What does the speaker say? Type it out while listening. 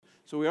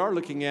So we are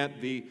looking at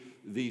the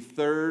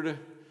third,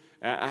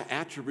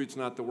 attribute's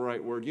not the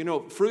right word. You know,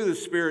 fruit of the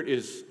Spirit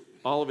is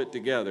all of it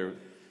together,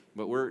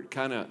 but we're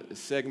kind of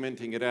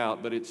segmenting it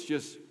out. But it's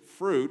just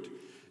fruit,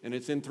 and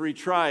it's in three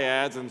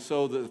triads. And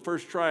so the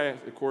first triad,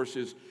 of course,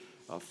 is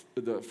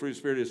the fruit of the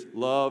Spirit is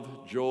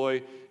love,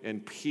 joy,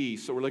 and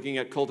peace. So we're looking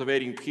at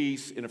cultivating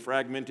peace in a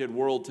fragmented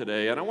world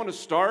today. And I want to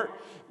start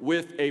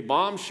with a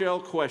bombshell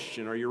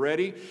question. Are you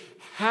ready?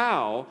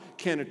 How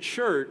can a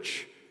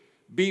church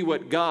be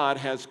what God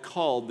has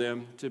called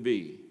them to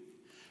be?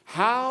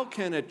 How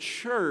can a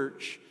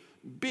church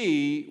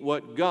be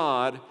what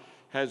God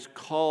has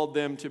called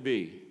them to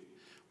be?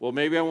 Well,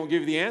 maybe I won't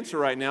give you the answer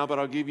right now, but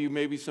I'll give you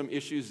maybe some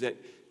issues that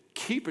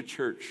keep a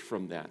church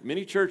from that.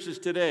 Many churches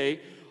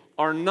today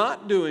are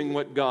not doing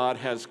what God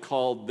has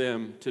called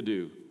them to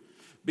do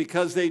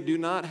because they do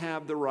not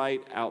have the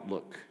right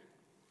outlook.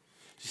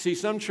 You see,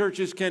 some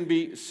churches can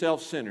be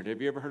self-centered.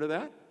 Have you ever heard of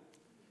that?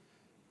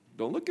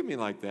 Don't look at me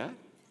like that.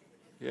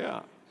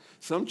 Yeah.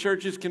 Some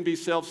churches can be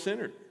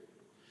self-centered.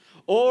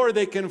 Or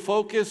they can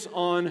focus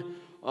on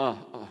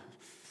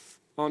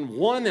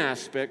one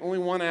aspect, only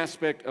one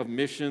aspect of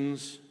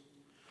missions,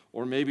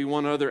 or maybe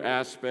one other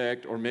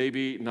aspect, or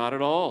maybe not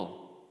at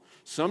all.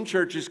 Some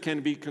churches can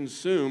be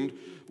consumed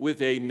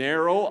with a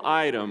narrow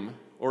item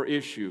or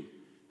issue.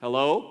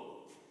 Hello?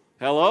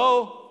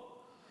 Hello?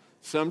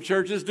 Some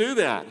churches do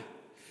that.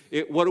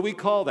 What do we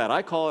call that?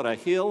 I call it a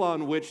hill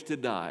on which to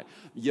die.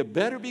 You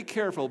better be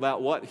careful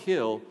about what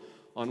hill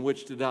on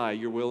which to die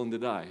you're willing to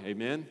die.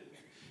 Amen?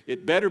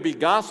 It better be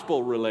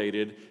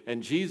gospel-related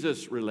and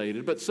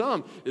Jesus-related. But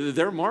some,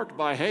 they're marked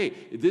by, hey,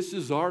 this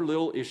is our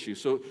little issue.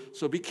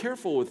 So be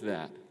careful with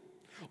that.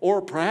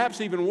 Or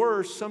perhaps even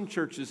worse, some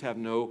churches have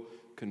no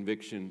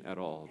conviction at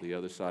all, the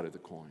other side of the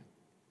coin.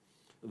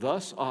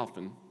 Thus,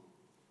 often,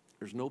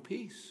 there's no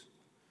peace.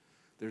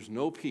 There's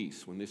no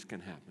peace when this can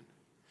happen.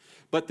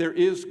 But there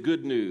is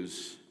good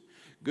news.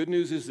 Good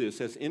news is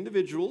this: as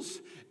individuals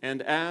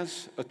and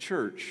as a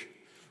church,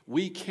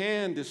 we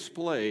can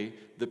display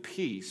the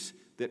peace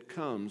that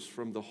comes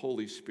from the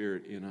Holy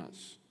Spirit in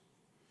us.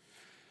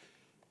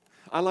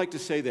 I like to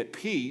say that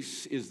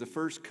peace is the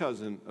first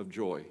cousin of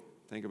joy.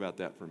 Think about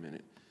that for a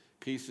minute.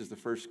 Peace is the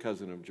first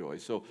cousin of joy.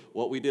 So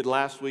what we did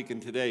last week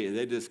and today,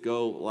 they just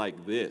go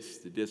like this.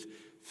 They just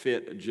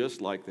fit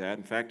just like that.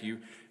 In fact,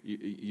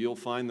 you'll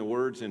find the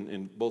words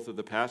in both of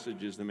the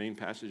passages, the main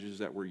passages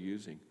that we're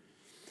using.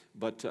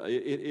 But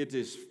it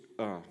is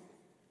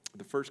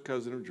the first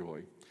cousin of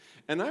joy.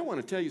 And I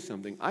want to tell you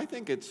something. I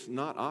think it's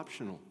not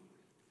optional.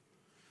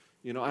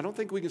 You know, I don't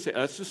think we can say,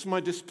 that's just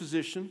my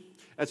disposition.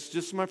 That's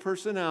just my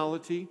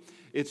personality.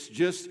 It's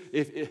just,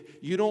 if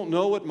you don't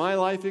know what my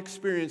life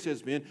experience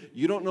has been,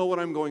 you don't know what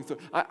I'm going through.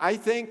 I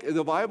think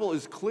the Bible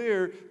is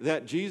clear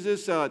that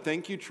Jesus,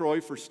 thank you,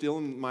 Troy, for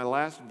stealing my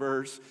last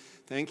verse.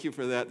 Thank you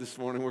for that this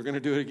morning. We're going to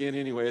do it again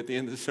anyway at the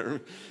end of the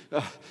sermon.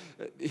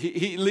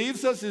 He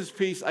leaves us his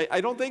peace.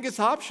 I don't think it's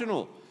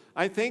optional.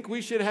 I think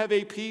we should have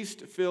a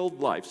peace-filled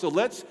life. So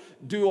let's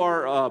do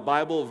our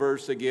Bible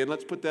verse again.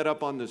 Let's put that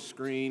up on the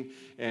screen.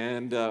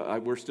 And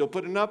we're still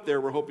putting it up there.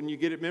 We're hoping you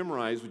get it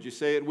memorized. Would you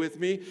say it with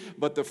me?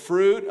 But the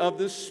fruit of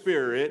the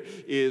Spirit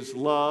is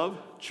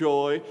love,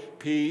 joy,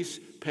 peace,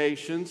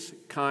 patience,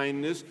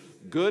 kindness,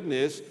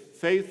 goodness,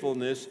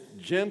 faithfulness,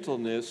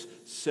 gentleness,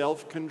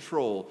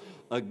 self-control.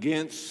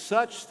 Against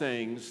such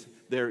things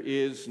there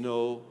is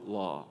no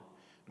law.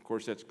 Of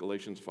course, that's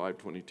Galatians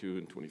 5:22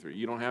 and 23.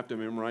 You don't have to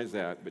memorize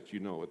that, but you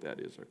know what that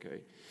is,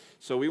 okay?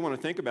 So we want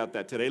to think about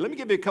that today. Let me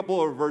give you a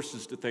couple of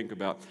verses to think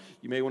about.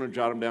 You may want to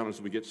jot them down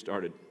as we get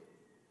started.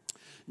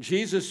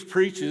 Jesus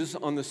preaches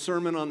on the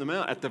Sermon on the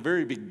Mount. At the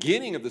very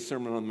beginning of the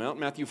Sermon on the Mount,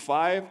 Matthew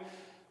 5,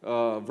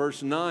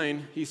 verse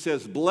 9, he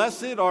says,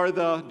 "Blessed are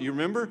the," do you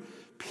remember?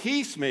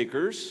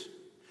 "Peacemakers,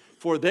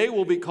 for they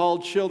will be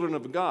called children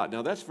of God."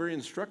 Now, that's very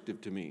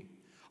instructive to me.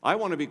 I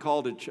want to be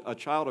called a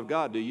child of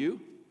God. Do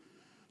you?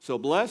 So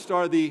blessed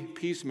are the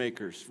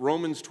peacemakers.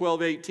 Romans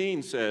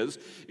 12:18 says,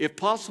 "If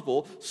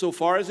possible, so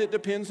far as it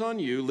depends on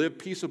you, live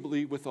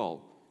peaceably with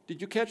all." Did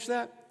you catch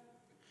that?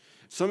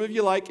 Some of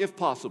you like "if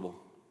possible."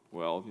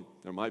 Well,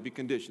 there might be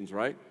conditions,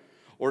 right?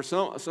 Or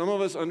some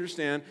of us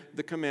understand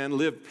the command,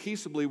 live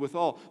peaceably with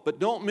all. But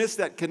don't miss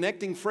that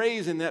connecting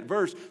phrase in that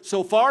verse.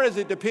 So far as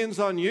it depends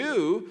on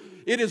you,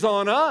 it is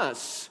on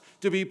us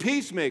to be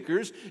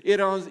peacemakers. It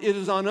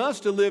is on us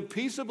to live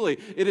peaceably.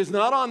 It is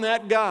not on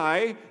that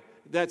guy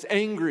that's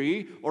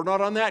angry, or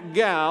not on that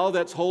gal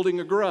that's holding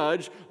a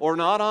grudge, or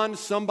not on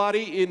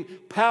somebody in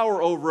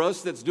power over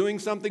us that's doing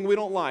something we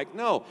don't like.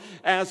 No,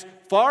 as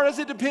far as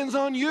it depends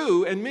on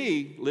you and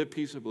me, live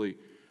peaceably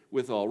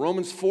with all.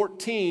 Romans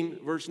 14,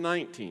 verse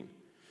 19.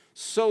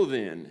 So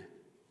then,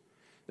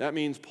 that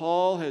means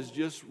Paul has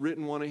just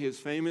written one of his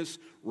famous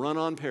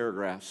run-on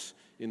paragraphs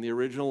in the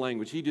original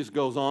language. He just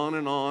goes on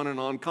and on and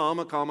on,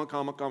 comma, comma,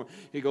 comma, comma.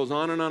 He goes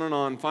on and on and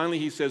on. Finally,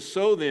 he says,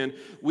 so then,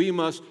 we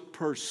must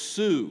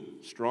pursue,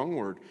 strong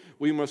word,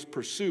 we must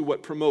pursue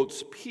what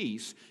promotes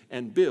peace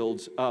and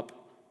builds up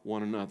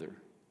one another.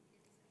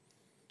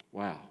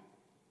 Wow.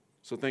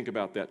 So think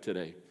about that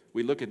today.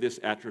 We look at this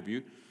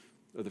attribute,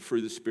 of the fruit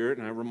of the Spirit.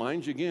 And I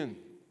remind you again,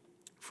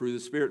 fruit of the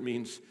Spirit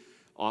means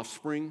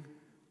offspring,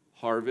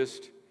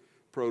 harvest,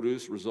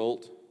 produce,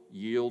 result,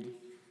 yield.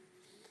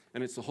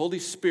 And it's the Holy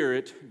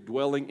Spirit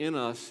dwelling in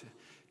us,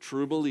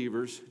 true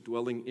believers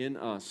dwelling in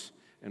us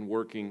and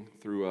working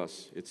through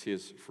us. It's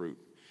His fruit.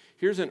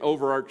 Here's an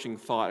overarching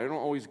thought. I don't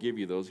always give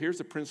you those. Here's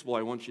the principle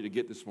I want you to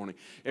get this morning.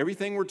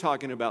 Everything we're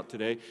talking about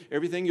today,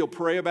 everything you'll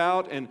pray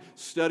about and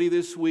study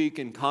this week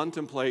and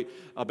contemplate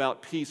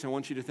about peace, I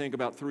want you to think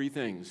about three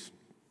things.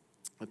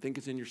 I think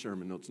it's in your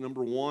sermon notes.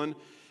 Number one,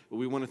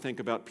 we want to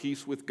think about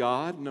peace with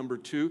God. Number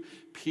two,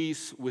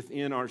 peace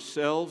within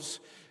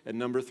ourselves. And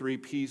number three,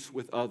 peace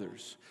with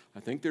others. I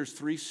think there's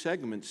three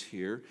segments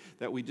here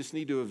that we just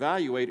need to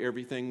evaluate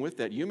everything with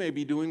that. You may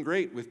be doing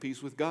great with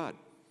peace with God.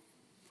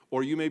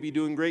 Or you may be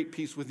doing great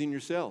peace within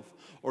yourself.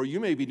 Or you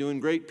may be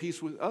doing great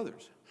peace with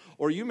others.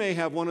 Or you may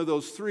have one of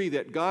those three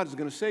that God's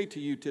going to say to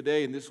you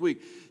today and this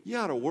week, you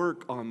ought to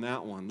work on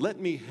that one. Let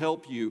me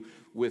help you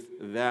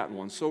with that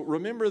one. So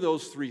remember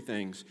those three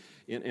things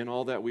in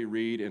all that we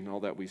read and all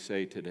that we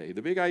say today.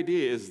 The big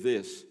idea is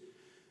this.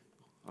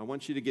 I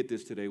want you to get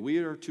this today. We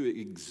are to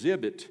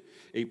exhibit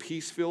a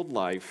peace-filled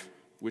life,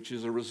 which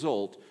is a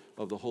result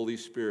of the Holy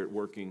Spirit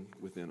working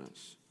within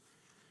us.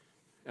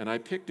 And I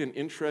picked an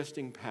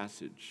interesting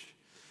passage.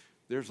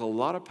 There's a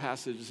lot of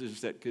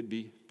passages that could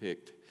be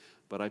picked,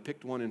 but I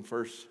picked one in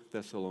 1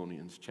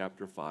 Thessalonians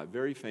chapter 5,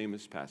 very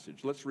famous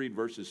passage. Let's read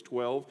verses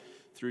 12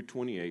 through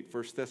 28,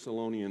 1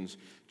 Thessalonians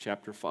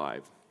chapter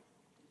 5.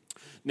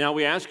 Now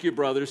we ask you,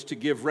 brothers, to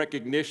give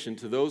recognition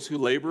to those who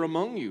labor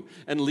among you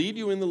and lead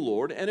you in the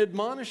Lord and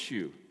admonish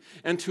you,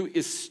 and to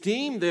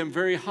esteem them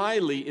very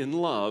highly in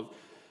love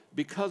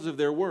because of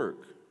their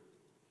work.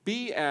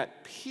 Be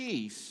at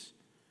peace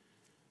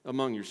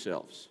among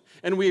yourselves.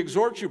 And we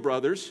exhort you,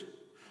 brothers,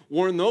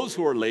 warn those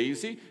who are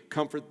lazy,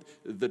 comfort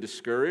the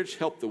discouraged,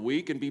 help the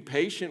weak, and be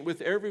patient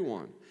with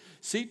everyone.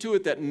 See to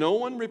it that no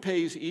one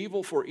repays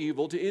evil for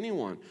evil to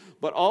anyone,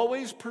 but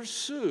always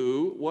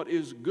pursue what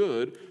is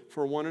good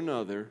for one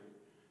another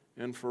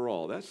and for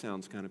all. That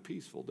sounds kind of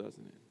peaceful,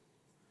 doesn't it?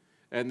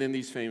 And then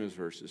these famous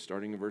verses,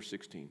 starting in verse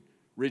 16.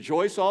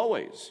 Rejoice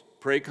always.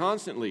 Pray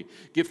constantly.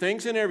 Give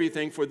thanks in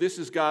everything, for this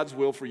is God's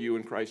will for you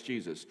in Christ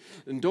Jesus.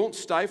 And don't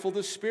stifle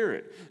the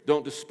Spirit.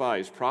 Don't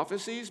despise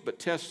prophecies, but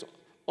test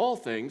all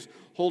things.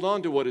 Hold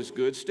on to what is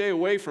good. Stay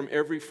away from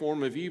every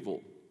form of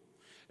evil.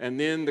 And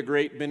then the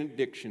great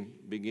benediction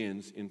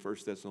begins in 1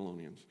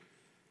 Thessalonians.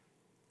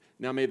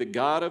 Now may the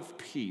God of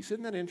peace,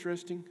 isn't that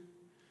interesting?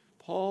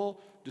 Paul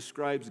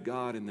describes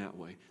God in that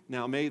way.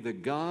 Now may the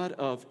God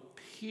of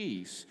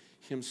peace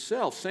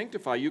Himself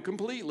sanctify you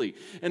completely.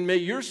 And may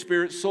your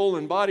spirit, soul,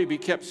 and body be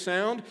kept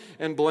sound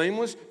and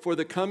blameless for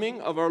the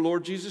coming of our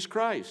Lord Jesus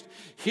Christ.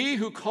 He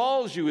who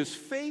calls you is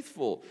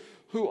faithful,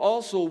 who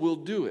also will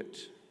do it.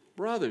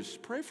 Brothers,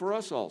 pray for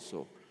us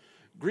also.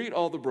 Greet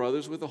all the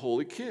brothers with a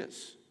holy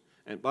kiss.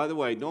 And by the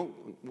way,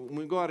 when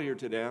we go out of here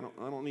today, I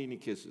don't need any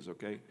kisses,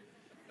 okay?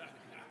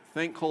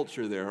 Think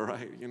culture there, all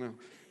right?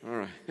 All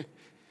right.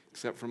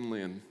 Except from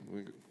Lynn.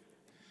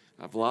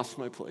 I've lost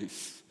my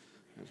place.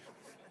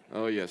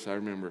 Oh, yes, I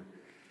remember.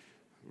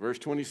 Verse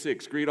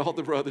 26, greet all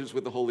the brothers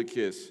with a holy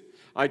kiss.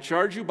 I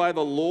charge you by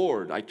the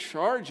Lord,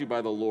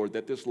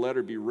 that this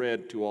letter be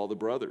read to all the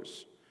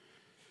brothers.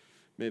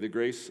 May the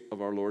grace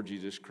of our Lord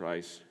Jesus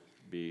Christ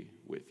be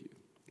with you.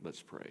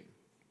 Let's pray.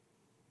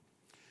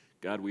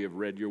 God, we have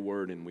read your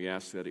word, and we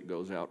ask that it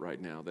goes out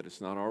right now, that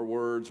it's not our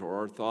words or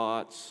our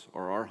thoughts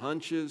or our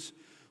hunches,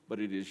 but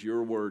it is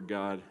your word,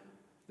 God,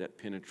 that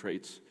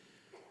penetrates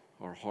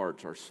our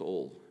hearts, our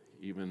soul,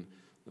 even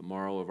the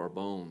marrow of our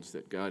bones,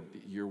 that God,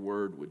 your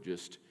word would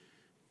just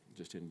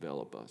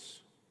envelop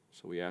us.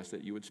 So we ask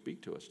that you would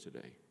speak to us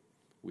today.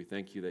 We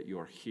thank you that you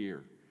are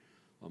here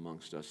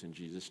amongst us. In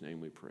Jesus'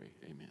 name we pray.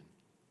 Amen.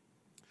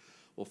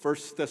 Well, 1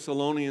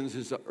 Thessalonians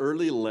is an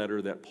early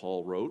letter that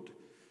Paul wrote,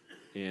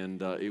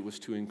 and it was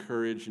to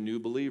encourage new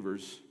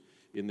believers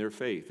in their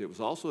faith. It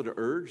was also to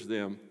urge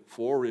them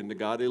forward into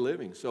godly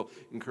living. So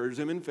encourage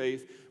them in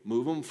faith,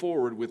 move them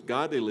forward with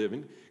godly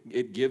living.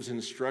 It gives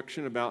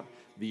instruction about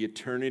the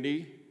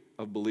eternity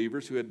of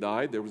believers who had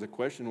died. There was a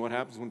question, what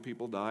happens when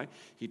people die?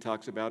 He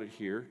talks about it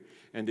here,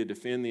 and to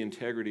defend the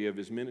integrity of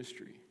his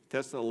ministry.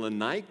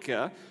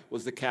 Thessalonica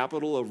was the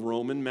capital of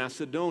Roman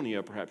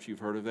Macedonia. Perhaps you've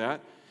heard of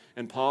that.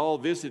 And Paul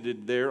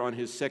visited there on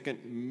his second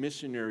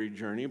missionary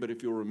journey, but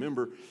if you'll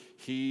remember,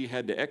 he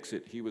had to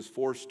exit. He was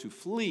forced to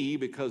flee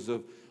because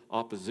of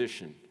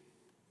opposition.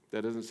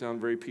 That doesn't sound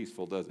very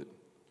peaceful, does it?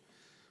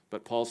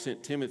 But Paul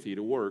sent Timothy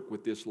to work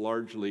with this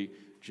largely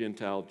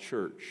Gentile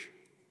church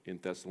in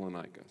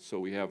Thessalonica. So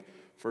we have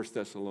 1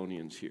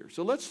 Thessalonians here.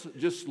 So let's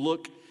just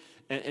look,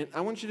 and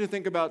I want you to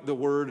think about the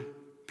word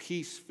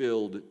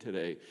peace-filled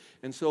today.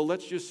 And so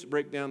let's just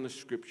break down the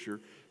scripture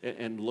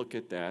and look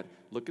at that.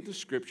 Look at the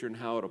scripture and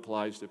how it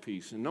applies to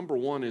peace. And number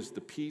one is the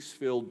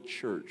peace-filled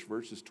church,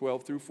 verses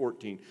 12 through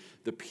 14,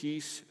 the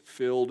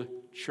peace-filled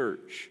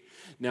church.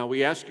 Now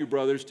we ask you,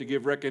 brothers, to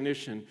give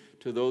recognition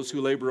to those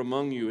who labor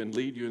among you and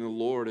lead you in the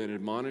Lord and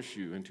admonish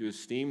you, and to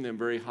esteem them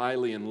very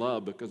highly in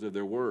love because of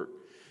their work.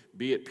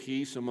 be at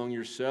peace among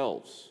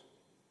yourselves.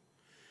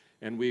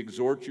 And we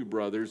exhort you,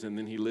 brothers, and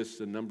then he lists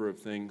a number of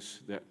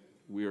things that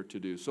we are to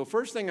do. So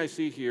first thing I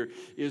see here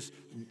is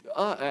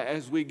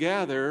as we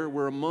gather,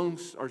 we're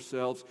amongst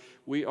ourselves,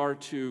 we are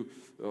to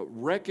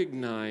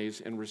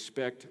recognize and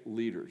respect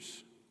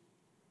leaders.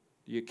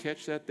 Do you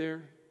catch that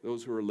there?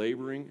 Those who are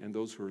laboring and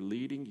those who are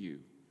leading you.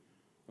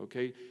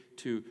 Okay?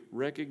 To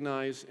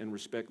recognize and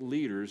respect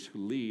leaders who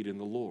lead in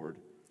the Lord.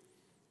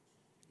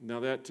 Now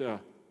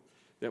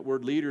that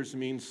word leaders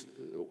means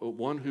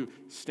one who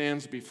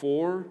stands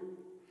before,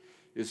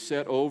 is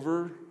set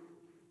over,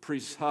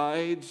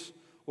 presides,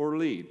 or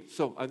lead.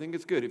 So I think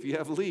it's good. If you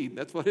have lead,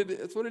 that's what it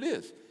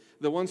is.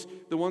 The ones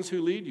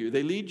who lead you.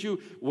 They lead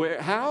you where?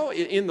 How?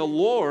 In the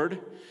Lord,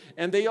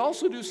 and they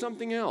also do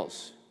something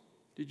else.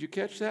 Did you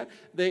catch that?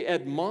 They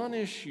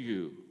admonish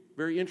you.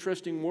 Very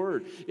interesting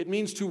word. It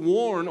means to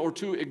warn or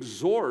to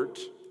exhort.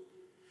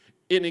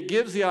 And it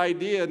gives the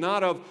idea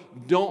not of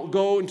don't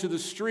go into the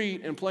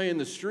street and play in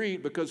the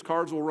street because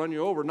cars will run you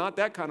over. Not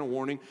that kind of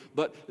warning,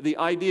 but the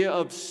idea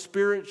of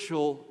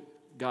spiritual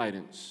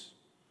guidance.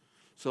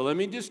 So let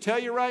me just tell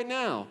you right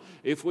now,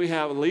 if we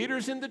have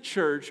leaders in the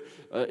church,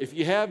 if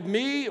you have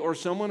me or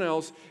someone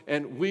else,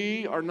 and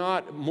we are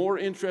not more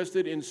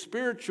interested in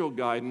spiritual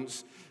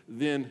guidance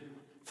than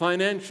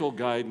financial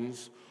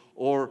guidance,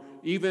 or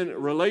even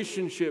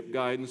relationship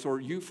guidance, or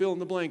you fill in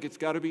the blank, it's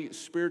got to be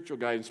spiritual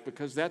guidance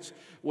because that's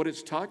what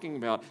it's talking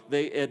about.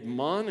 They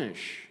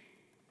admonish.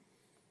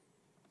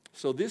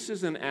 So this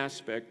is an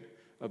aspect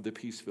of the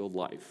peace-filled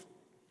life,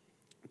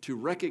 to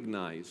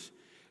recognize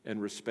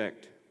and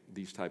respect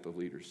these type of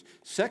leaders.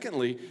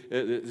 Secondly,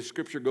 the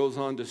scripture goes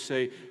on to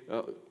say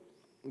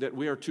that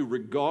we are to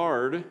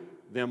regard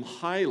them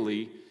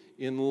highly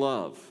in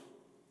love.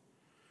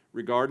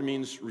 Regard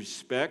means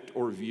respect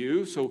or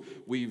view, so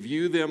we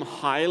view them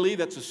highly.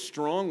 That's a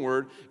strong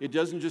word. It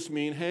doesn't just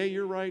mean, hey,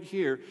 you're right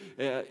here.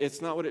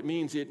 It's not what it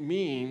means. It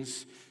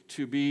means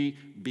to be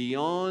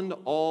beyond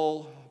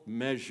all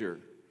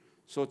measure.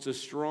 So it's a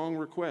strong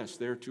request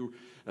there to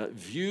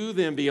view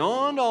them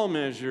beyond all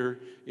measure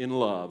in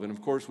love. And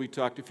of course, we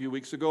talked a few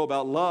weeks ago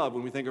about love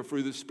when we think of fruit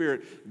of the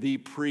Spirit. The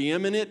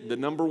preeminent, the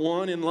number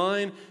one in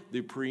line,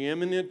 the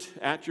preeminent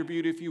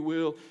attribute, if you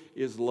will,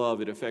 is love.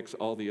 It affects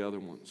all the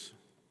other ones.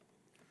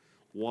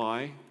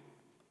 Why?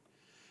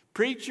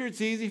 Preacher,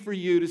 it's easy for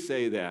you to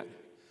say that.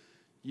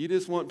 You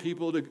just want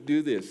people to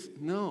do this.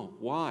 No,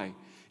 why?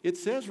 It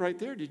says right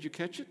there, did you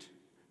catch it?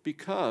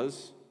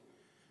 Because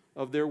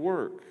of their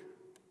work.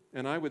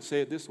 And I would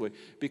say it this way,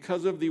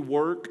 because of the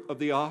work of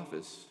the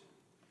office.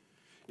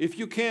 If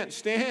you can't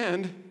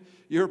stand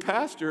your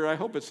pastor, I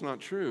hope it's not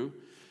true,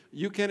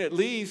 you can at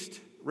least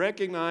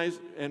recognize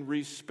and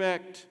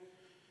respect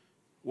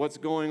what's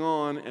going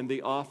on in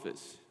the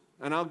office.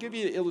 And I'll give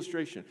you an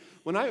illustration.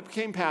 When I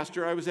became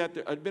pastor,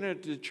 I'd been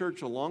at the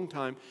church a long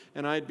time,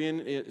 and I'd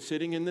been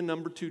sitting in the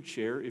number 2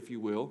 chair, if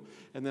you will,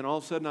 and then all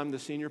of a sudden I'm the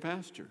senior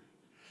pastor.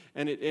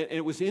 And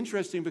it was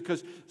interesting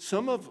because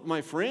some of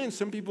my friends,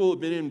 some people who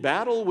have been in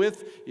battle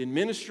with, in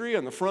ministry,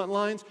 on the front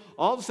lines,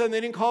 all of a sudden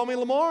they didn't call me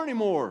Lamar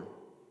anymore.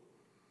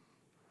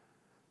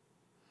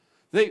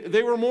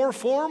 They were more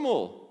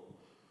formal.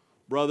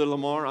 Brother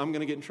Lamar, I'm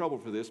going to get in trouble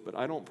for this, but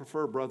I don't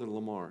prefer Brother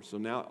Lamar. So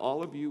now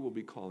all of you will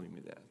be calling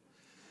me that.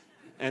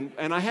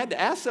 And I had to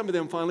ask some of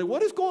them finally,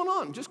 what is going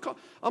on? Just call,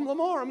 I'm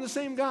Lamar, I'm the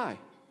same guy.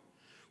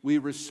 We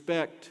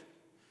respect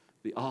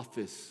the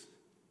office,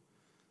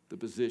 the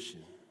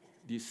position.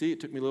 Do you see? It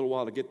took me a little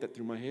while to get that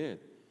through my head.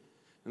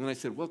 And then I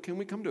said, well, can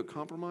we come to a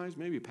compromise,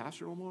 maybe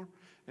Pastor Lamar?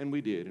 And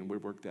we did, and we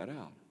worked that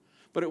out.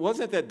 But it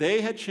wasn't that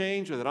they had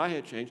changed or that I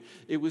had changed.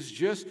 It was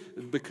just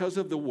because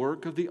of the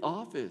work of the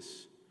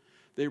office.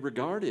 They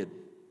regarded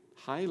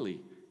highly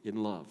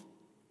in love.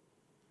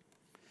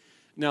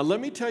 Now, let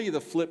me tell you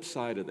the flip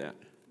side of that.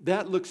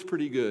 That looks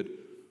pretty good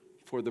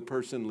for the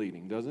person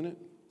leading, doesn't it?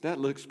 That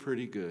looks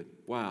pretty good.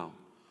 Wow.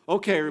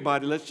 Okay,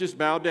 everybody, let's just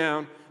bow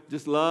down.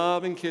 Just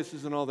love and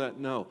kisses and all that.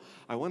 No,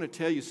 I want to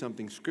tell you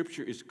something.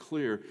 Scripture is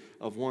clear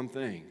of one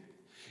thing.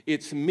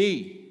 It's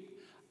me.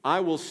 I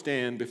will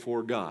stand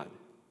before God.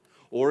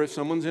 Or if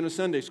someone's in a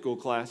Sunday school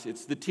class,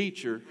 it's the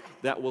teacher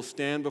that will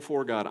stand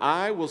before God.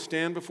 I will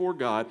stand before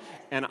God,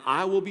 and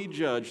I will be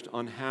judged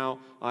on how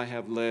I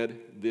have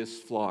led this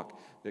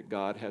flock that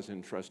God has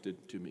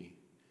entrusted to me.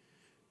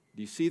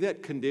 Do you see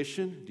that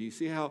condition? Do you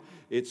see how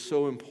it's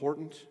so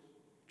important?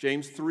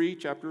 James 3,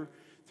 chapter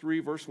 3,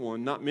 verse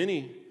 1. Not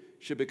many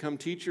should become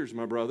teachers,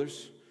 my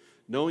brothers,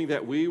 knowing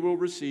that we will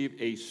receive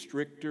a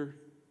stricter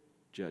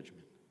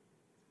judgment.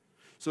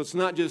 So it's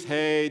not just,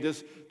 hey,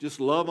 just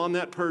love on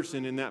that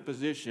person in that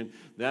position,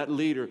 that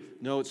leader.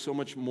 No, it's so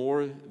much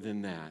more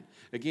than that.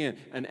 Again,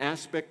 an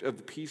aspect of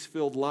the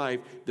peace-filled life,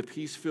 the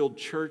peace-filled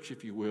church,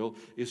 if you will,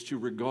 is to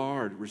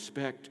regard,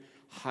 respect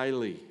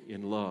highly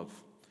in love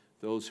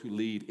those who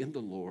lead in the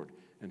Lord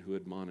and who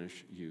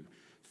admonish you.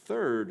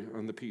 Third,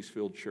 on the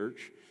peace-filled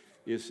church,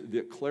 is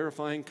the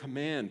clarifying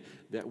command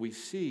that we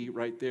see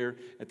right there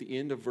at the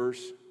end of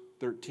verse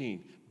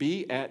 13.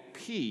 Be at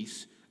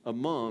peace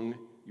among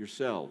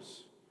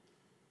yourselves.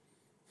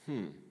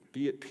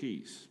 Be at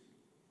peace.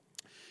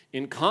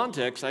 In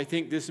context, I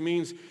think this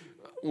means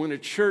when a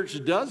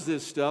church does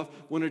this stuff,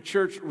 when a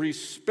church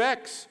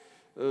respects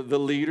the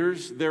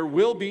leaders, there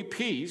will be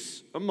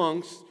peace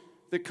amongst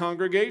the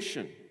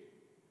congregation.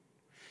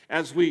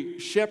 As we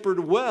shepherd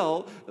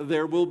well,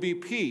 there will be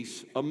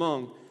peace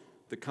among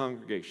the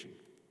congregation.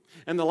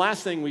 And the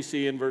last thing we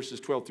see in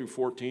verses 12 through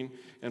 14,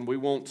 and we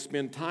won't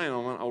spend time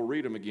on it, I'll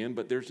read them again,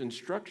 but there's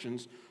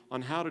instructions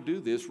on how to do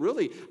this.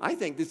 Really, I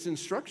think it's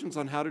instructions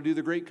on how to do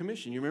the Great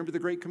Commission. You remember the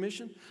Great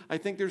Commission? I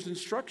think there's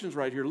instructions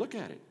right here. Look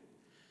at it.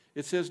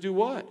 It says, do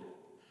what?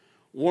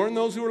 Warn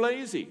those who are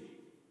lazy.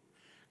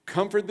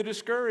 Comfort the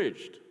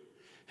discouraged.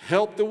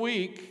 Help the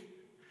weak.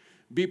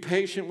 Be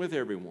patient with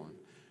everyone.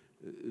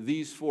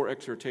 These 4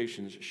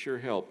 exhortations sure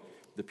help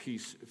the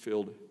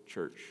peace-filled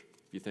church,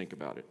 if you think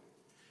about it.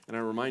 And I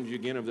remind you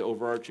again of the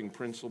overarching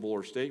principle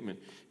or statement.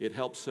 It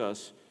helps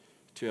us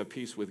to have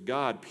peace with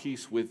God,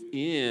 peace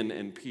within,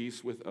 and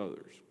peace with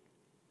others.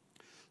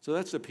 So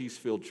that's the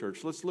peace-filled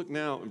church. Let's look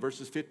now in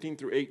verses 15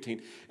 through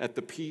 18 at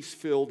the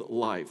peace-filled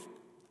life.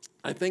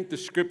 I think the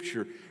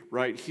scripture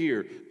right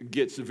here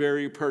gets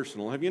very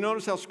personal. Have you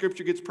noticed how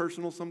scripture gets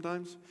personal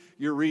sometimes?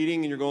 You're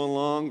reading and you're going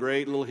along,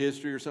 great, little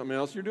history or something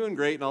else. You're doing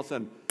great, and all of a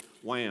sudden,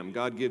 wham,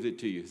 God gives it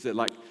to you. Is it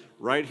like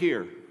right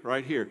here,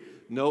 right here?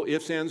 No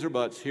ifs, ands, or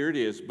buts. Here it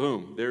is.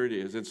 Boom, there it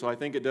is. And so I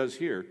think it does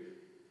here.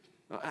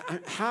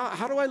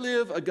 How do I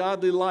live a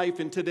godly life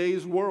in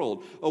today's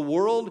world? A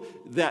world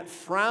that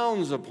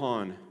frowns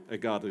upon a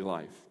godly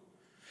life.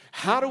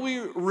 How do we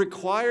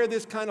require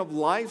this kind of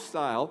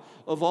lifestyle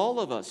of all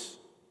of us?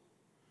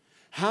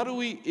 How do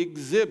we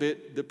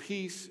exhibit the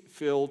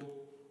peace-filled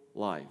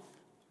life?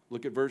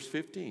 Look at verse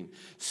 15.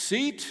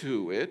 See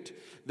to it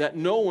that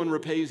no one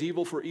repays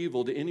evil for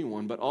evil to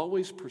anyone, but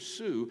always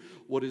pursue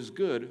what is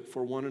good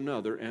for one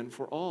another and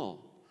for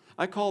all.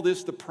 I call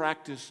this the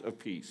practice of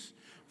peace.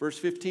 Verse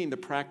 15, the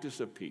practice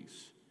of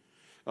peace.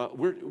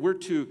 We're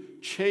to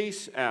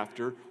chase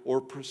after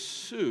or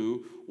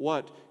pursue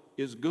what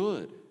is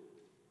good.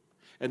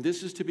 And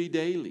this is to be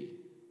daily.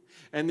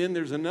 And then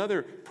there's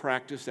another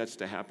practice that's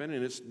to happen,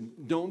 and it's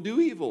don't do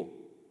evil.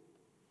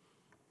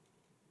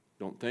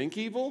 Don't think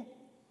evil.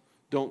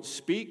 Don't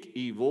speak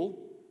evil.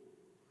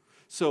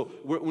 So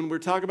when we're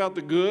talking about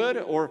the good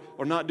or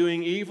not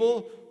doing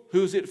evil,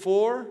 who's it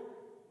for?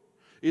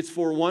 It's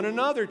for one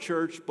another,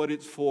 church, but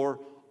it's for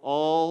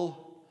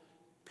all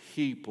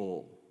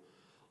people.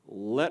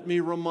 Let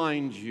me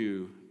remind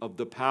you of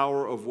the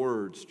power of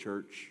words,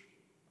 church.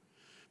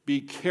 Be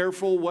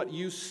careful what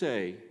you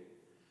say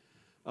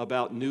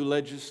about new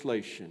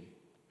legislation.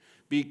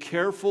 Be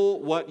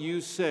careful what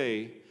you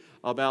say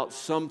about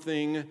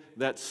something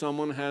that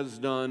someone has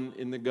done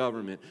in the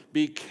government.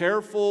 Be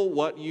careful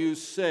what you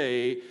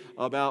say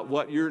about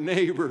what your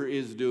neighbor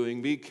is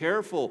doing. Be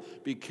careful,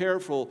 be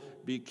careful,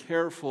 be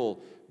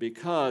careful,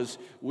 because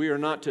we are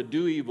not to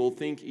do evil,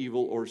 think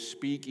evil, or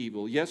speak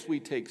evil. Yes, we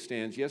take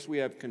stands. Yes, we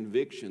have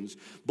convictions.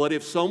 But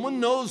if someone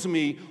knows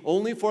me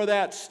only for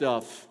that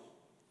stuff,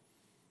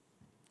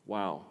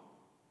 wow,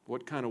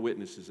 what kind of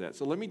witness is that?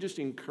 So let me just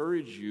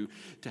encourage you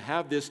to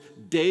have this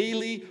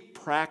daily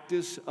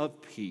practice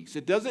of peace.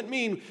 It doesn't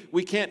mean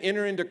we can't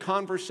enter into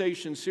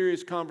conversations,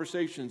 serious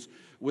conversations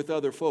with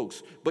other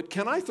folks. But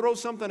can I throw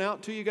something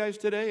out to you guys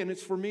today? And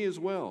it's for me as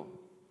well.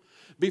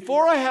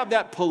 Before I have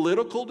that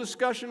political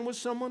discussion with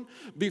someone,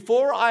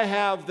 before I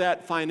have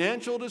that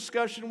financial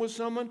discussion with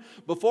someone,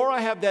 before I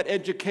have that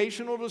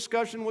educational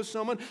discussion with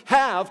someone,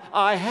 have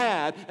I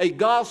had a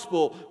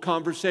gospel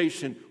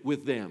conversation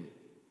with them?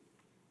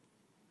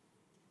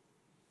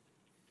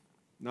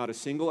 Not a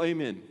single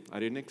amen. I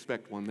didn't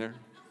expect one there.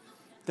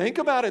 Think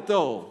about it,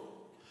 though.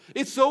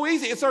 It's so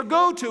easy. It's our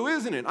go-to,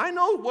 isn't it? I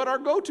know what our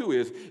go-to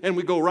is. And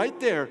we go right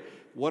there.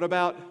 What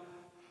about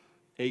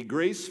a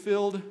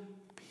grace-filled,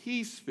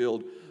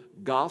 peace-filled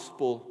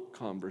gospel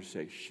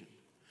conversation?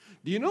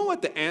 Do you know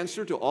what the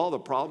answer to all the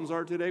problems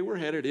are today? We're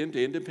headed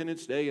into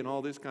Independence Day and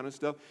all this kind of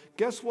stuff.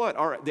 Guess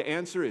what the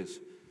answer is?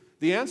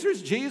 The answer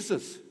is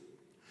Jesus.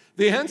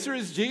 The answer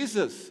is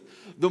Jesus.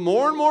 The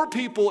more and more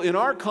people in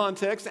our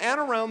context and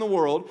around the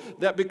world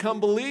that become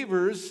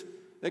believers,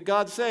 that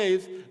God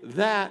saves,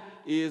 that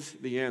is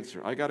the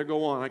answer. I got to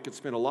go on. I could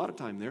spend a lot of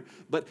time there.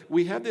 But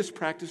we have this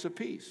practice of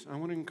peace. I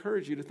want to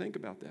encourage you to think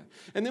about that.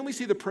 And then we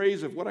see the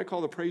praise of what I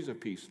call the praise of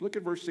peace. Look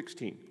at verse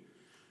 16.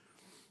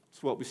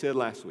 It's what we said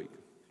last week.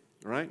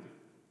 All right?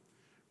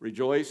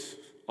 Rejoice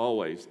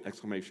always,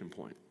 exclamation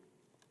point.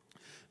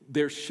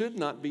 There should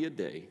not be a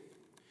day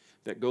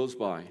that goes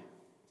by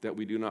that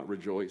we do not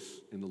rejoice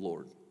in the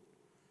Lord.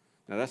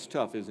 Now that's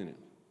tough, isn't it?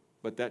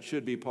 But that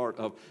should be part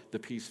of the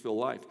peace-filled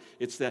life.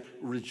 It's that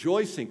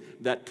rejoicing,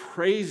 that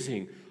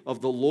praising of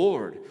the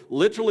Lord.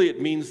 Literally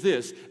it means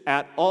this: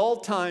 at all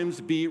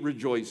times be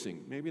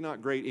rejoicing. Maybe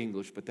not great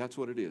English, but that's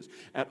what it is.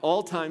 At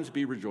all times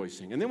be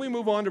rejoicing. And then we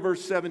move on to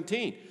verse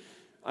 17.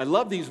 I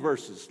love these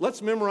verses.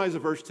 Let's memorize a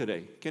verse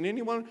today. Can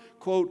anyone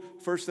quote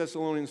 1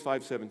 Thessalonians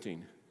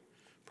 5:17?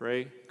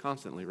 Pray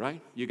constantly,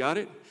 right? You got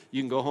it?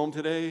 You can go home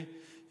today.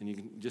 And you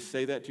can just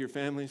say that to your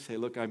family. Say,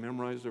 look, I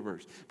memorized a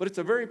verse. But it's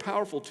a very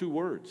powerful 2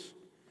 words.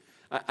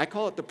 I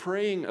call it the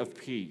praying of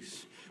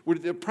peace. We're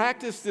to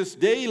practice this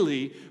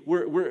daily.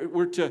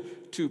 We're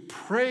to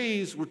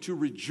praise, we're to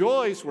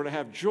rejoice, we're to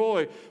have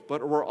joy,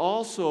 but we're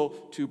also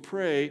to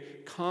pray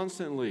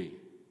constantly.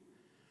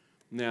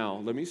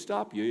 Now, let me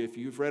stop you. If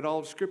you've read all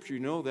of Scripture, you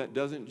know that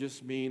doesn't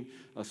just mean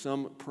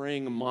some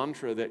praying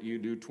mantra that you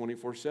do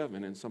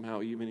 24/7 and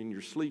somehow even in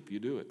your sleep you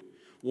do it.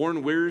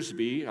 Warren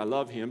Wiersbe, I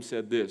love him,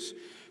 said this: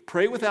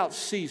 pray without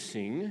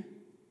ceasing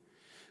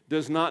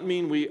does not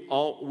mean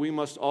we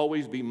must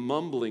always be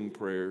mumbling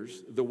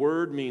prayers. The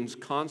word means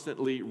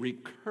constantly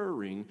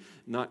recurring,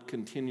 not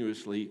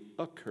continuously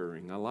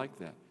occurring. I like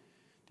that.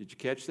 Did you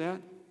catch that?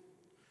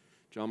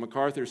 John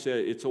MacArthur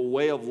said it's a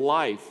way of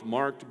life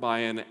marked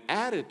by an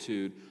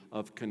attitude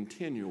of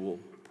continual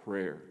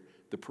prayer,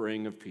 the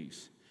praying of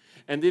peace.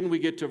 And then we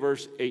get to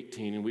verse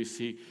 18 and we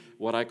see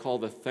what I call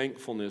the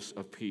thankfulness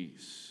of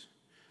peace.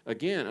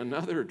 Again,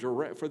 another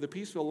direct, for the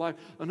peaceful life,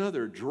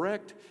 another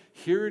direct,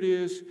 here it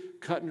is,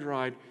 cut and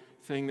dried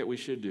thing that we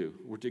should do.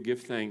 We're to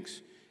give thanks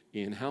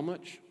in how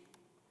much?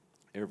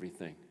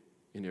 Everything.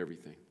 In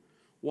everything.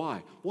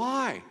 Why?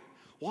 Why?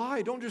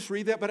 Why? Don't just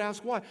read that, but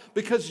ask why.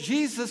 Because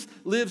Jesus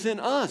lives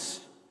in us.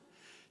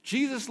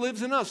 Jesus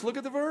lives in us. Look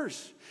at the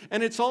verse.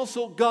 And it's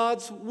also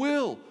God's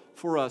will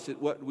for us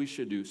at what we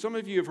should do. Some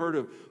of you have heard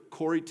of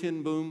Corrie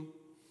ten Boom.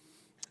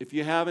 If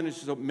you haven't,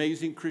 it's an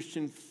amazing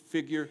Christian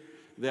figure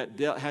that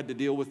had to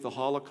deal with the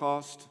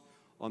Holocaust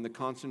on the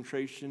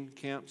concentration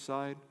camp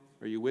side.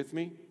 Are you with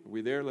me? Are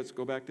we there? Let's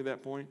go back to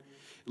that point.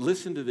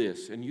 Listen to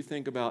this, and you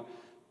think about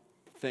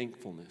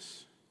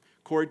thankfulness.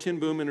 Corrie ten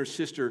Boom and her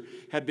sister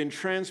had been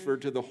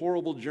transferred to the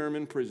horrible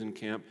German prison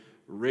camp,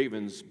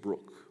 Ravensbrück.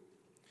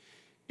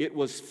 It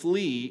was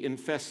flea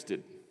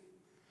infested.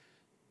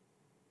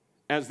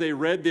 As they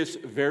read this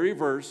very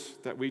verse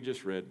that we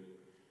just read,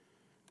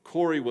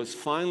 Corrie was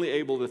finally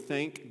able to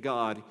thank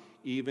God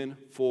even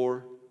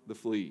for the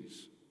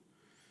fleas.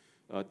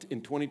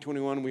 In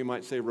 2021, we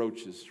might say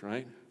roaches,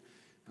 right?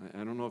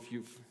 I don't know if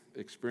you've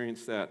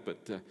experienced that,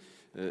 but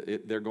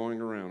they're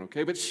going around,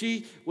 okay? But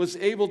she was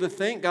able to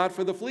thank God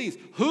for the fleas.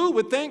 Who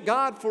would thank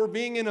God for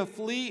being in a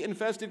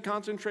flea-infested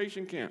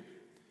concentration camp?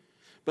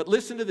 But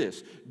listen to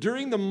this.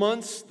 During the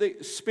months they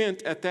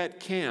spent at that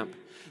camp,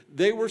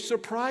 they were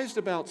surprised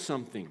about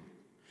something.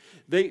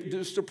 They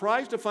were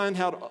surprised to find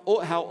how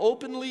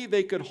openly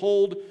they could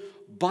hold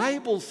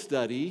Bible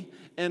study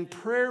and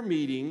prayer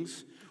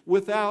meetings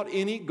without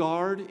any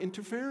guard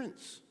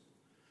interference.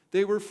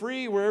 They were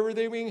free wherever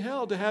they were being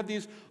held to have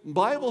these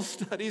Bible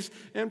studies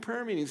and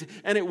prayer meetings.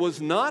 And it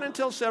was not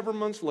until several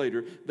months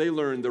later they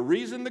learned the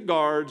reason the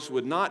guards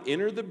would not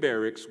enter the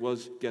barracks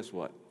was, guess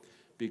what?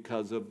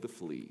 Because of the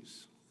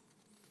fleas.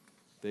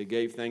 They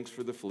gave thanks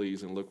for the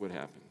fleas, and look what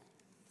happened.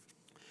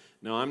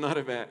 Now, I'm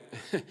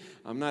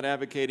not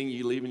advocating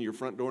you leaving your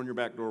front door and your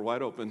back door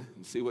wide open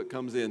and see what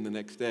comes in the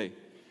next day.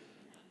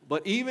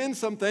 But even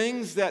some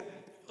things that,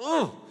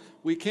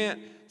 we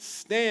can't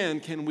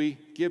stand, can we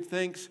give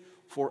thanks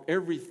for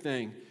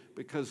everything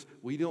because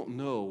we don't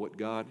know what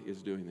God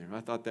is doing there.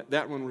 I thought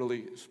that one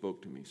really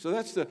spoke to me. So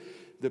that's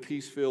the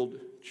peace-filled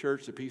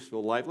church, the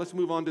peace-filled life. Let's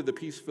move on to the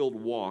peace-filled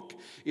walk.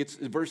 It's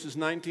verses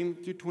 19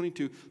 through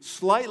 22,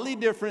 slightly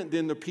different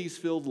than the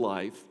peace-filled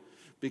life,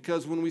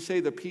 because when we say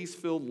the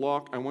peace-filled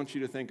walk, I want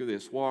you to think of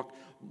this.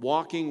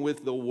 Walking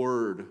with the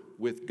Word,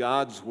 with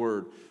God's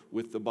Word,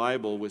 with the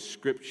Bible, with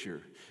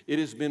Scripture. It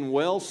has been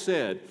well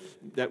said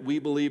that we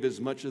believe as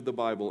much of the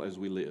Bible as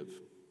we live.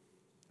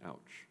 Ouch.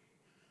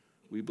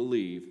 We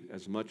believe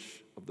as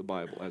much of the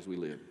Bible as we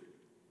live.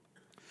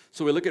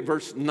 So we look at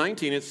verse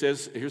 19. It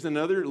says, here's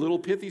another little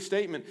pithy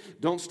statement.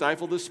 Don't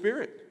stifle the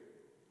Spirit.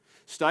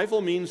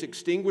 Stifle means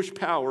extinguish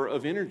power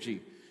of energy.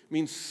 It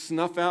means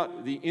snuff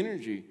out the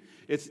energy.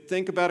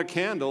 Think about a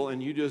candle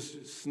and you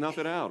just snuff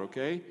it out,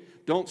 okay?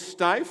 Don't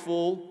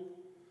stifle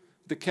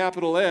the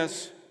capital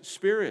S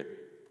Spirit.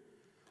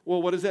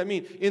 Well, what does that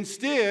mean?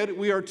 Instead,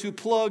 we are to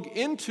plug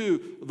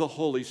into the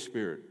Holy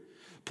Spirit.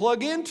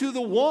 Plug into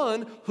the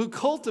one who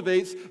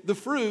cultivates the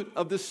fruit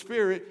of the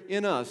Spirit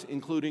in us,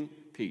 including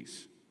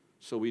peace.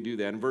 So we do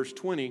that. In verse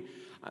 20,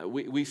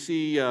 we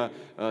see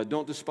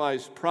don't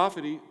despise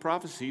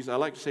prophecies. I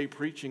like to say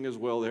preaching as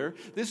well there.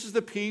 This is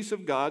the peace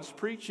of God's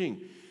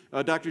preaching.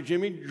 Dr.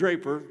 Jimmy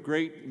Draper,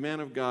 great man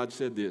of God,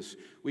 said this: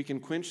 we can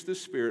quench the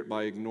Spirit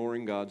by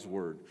ignoring God's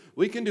Word.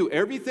 We can do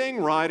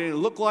everything right and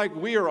look like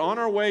we are on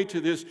our way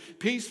to this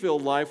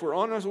peace-filled life. We're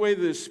on our way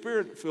to this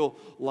Spirit-filled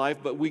life,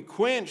 but we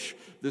quench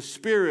the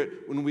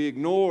Spirit when we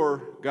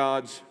ignore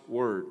God's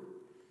Word.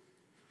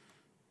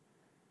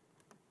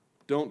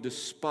 Don't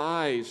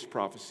despise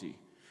prophecy.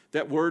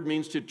 That word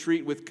means to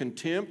treat with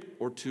contempt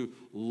or to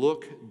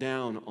look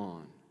down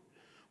on.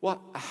 Well,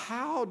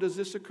 how does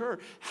this occur?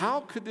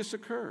 How could this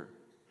occur?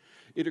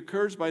 It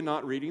occurs by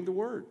not reading the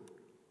Word.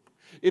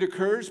 It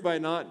occurs by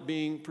not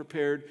being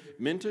prepared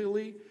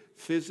mentally,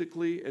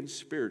 physically, and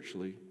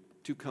spiritually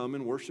to come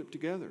and worship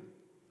together.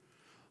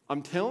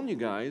 I'm telling you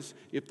guys,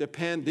 if the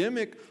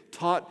pandemic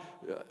taught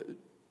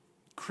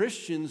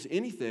Christians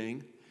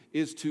anything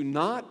is to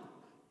not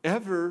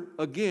ever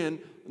again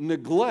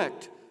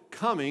neglect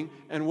coming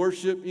and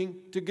worshiping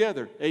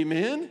together.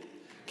 Amen?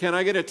 Can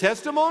I get a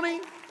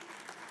testimony?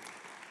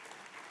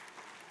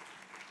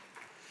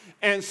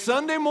 And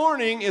Sunday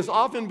morning is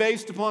often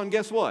based upon,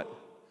 guess what?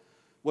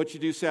 What you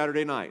do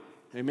Saturday night.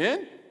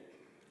 Amen?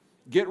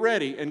 Get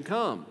ready and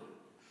come.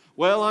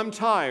 Well, I'm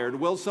tired.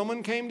 Well,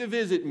 someone came to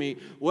visit me.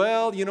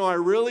 Well, I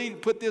really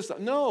put this.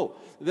 No,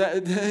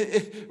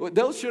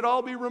 those should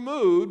all be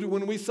removed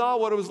when we saw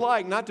what it was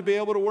like not to be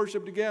able to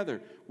worship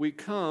together. We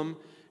come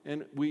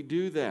and we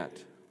do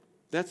that.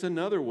 That's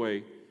another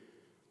way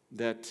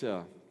that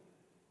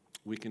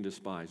we can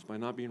despise, by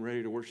not being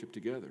ready to worship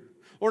together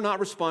or not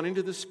responding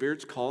to the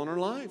Spirit's call in our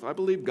life. I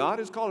believe God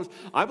has called us.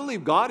 I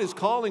believe God is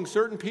calling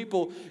certain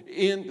people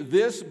in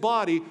this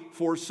body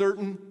for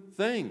certain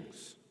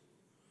things.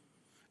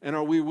 And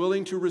are we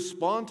willing to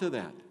respond to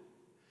that?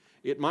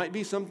 It might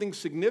be something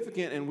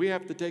significant, and we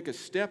have to take a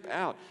step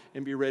out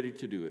and be ready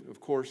to do it. Of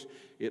course,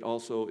 it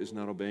also is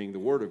not obeying the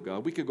Word of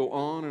God. We could go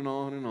on and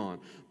on and on,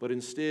 but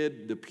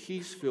instead, the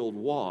peace-filled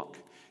walk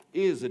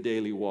is a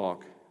daily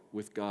walk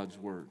with God's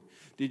Word.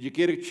 Did you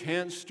get a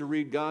chance to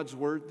read God's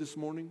Word this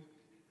morning?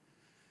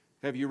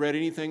 Have you read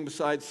anything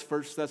besides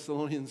 1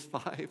 Thessalonians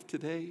 5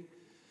 today?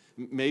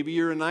 Maybe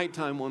you're a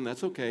nighttime one,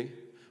 that's okay.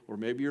 Or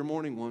maybe you're a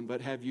morning one,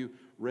 but have you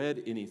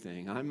read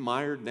anything? I'm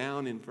mired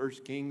down in 1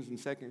 Kings and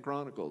 2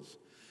 Chronicles.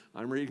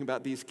 I'm reading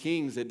about these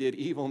kings that did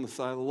evil in the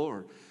sight of the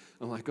Lord.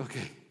 I'm like,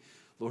 okay,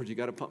 Lord, you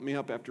got to pump me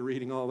up after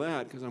reading all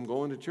that because I'm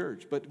going to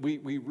church. But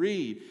we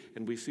read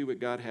and we see what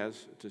God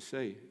has to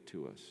say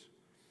to us.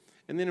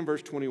 And then in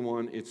verse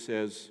 21, it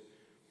says,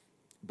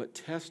 but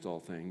test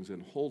all things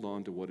and hold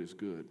on to what is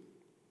good.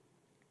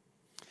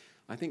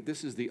 I think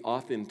this is the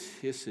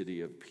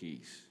authenticity of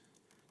peace.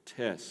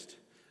 Test.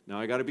 Now,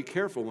 I got to be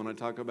careful when I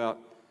talk about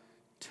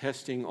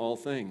testing all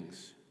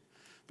things,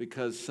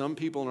 because some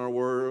people in our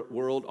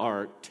world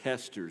are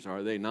testers,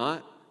 are they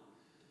not?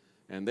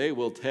 And they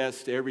will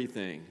test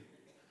everything.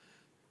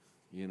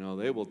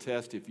 They will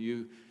test if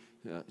you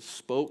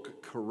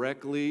spoke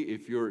correctly,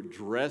 if you're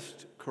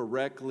dressed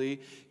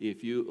correctly,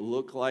 if you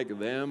look like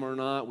them or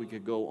not. We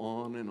could go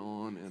on and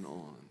on and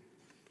on.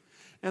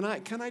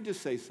 And can I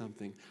just say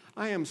something?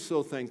 I am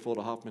so thankful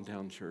to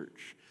Hoffmantown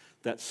Church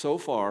that so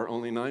far,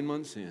 only 9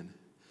 months in,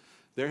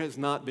 there has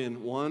not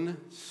been one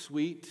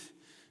sweet,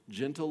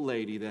 gentle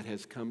lady that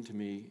has come to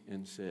me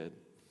and said,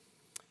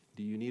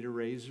 do you need a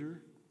razor?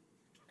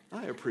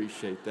 I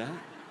appreciate that.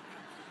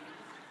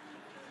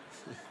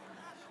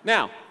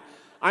 Now,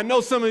 I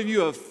know some of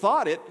you have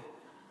thought it,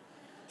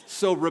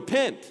 so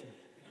repent.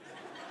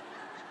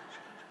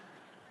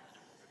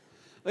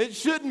 It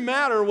shouldn't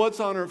matter what's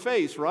on her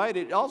face, right?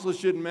 It also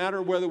shouldn't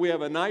matter whether we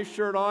have a nice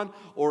shirt on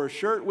or a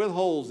shirt with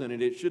holes in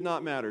it. It should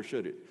not matter,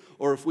 should it?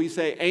 Or if we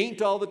say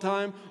ain't all the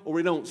time or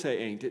we don't say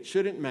ain't. It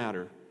shouldn't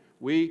matter.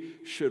 We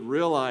should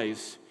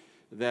realize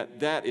that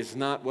that is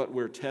not what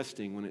we're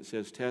testing when it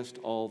says test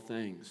all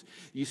things.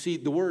 You see,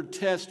 the word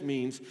test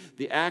means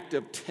the act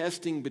of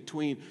testing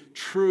between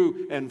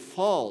true and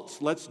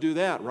false. Let's do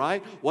that,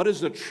 right? What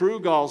is a true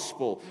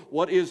gospel?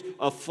 What is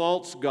a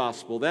false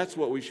gospel? That's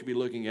what we should be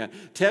looking at.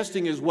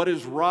 Testing is what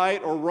is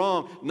right or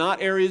wrong,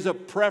 not areas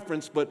of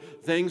preference,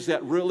 but things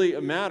that really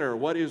matter.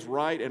 What is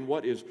right and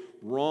what is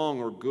wrong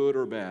or good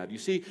or bad. You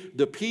see,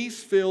 the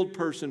peace-filled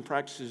person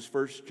practices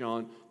 1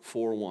 John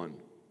 4:1.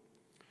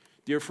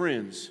 Dear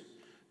friends,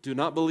 do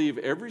not believe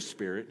every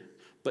spirit,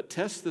 but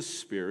test the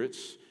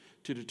spirits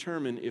to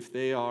determine if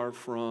they are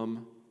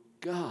from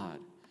God,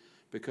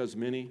 because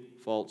many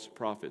false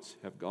prophets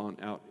have gone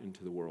out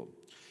into the world.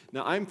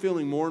 Now, I'm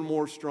feeling more and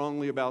more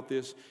strongly about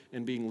this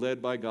and being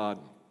led by God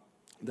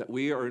that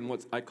we are in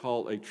what I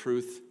call a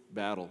truth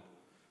battle.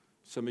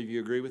 Some of you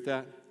agree with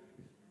that?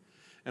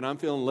 And I'm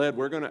feeling led.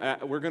 We're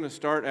going to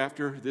start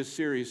after this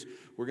series.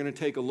 We're going to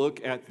take a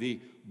look at the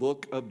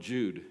book of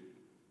Jude.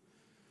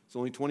 It's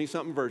only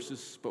 20-something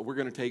verses, but we're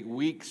going to take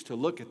weeks to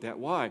look at that.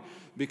 Why?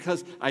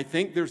 Because I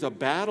think there's a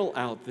battle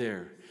out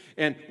there.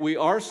 And we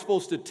are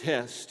supposed to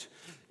test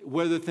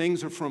whether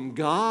things are from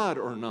God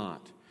or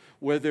not,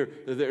 whether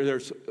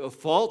there's a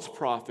false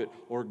prophet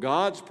or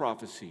God's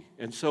prophecy.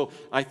 And so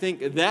I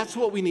think that's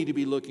what we need to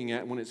be looking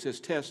at when it says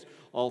test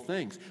all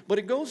things. But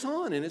it goes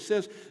on and it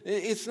says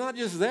it's not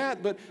just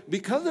that, but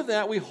because of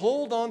that we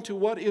hold on to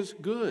what is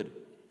good.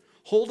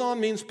 Hold on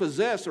means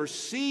possess or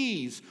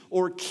seize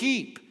or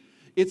keep.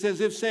 It's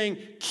as if saying,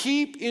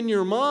 keep in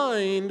your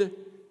mind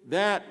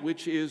that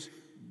which is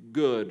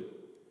good.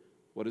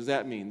 What does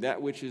that mean?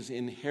 That which is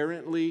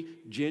inherently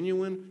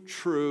genuine,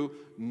 true,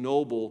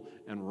 noble,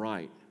 and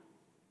right.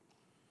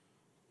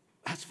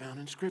 That's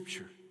found in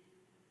Scripture.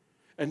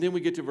 And then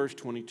we get to verse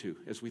 22.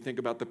 As we think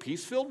about the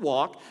peace-filled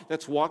walk,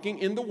 that's walking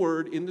in the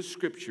Word, in the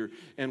Scripture,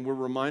 and we're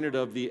reminded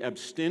of the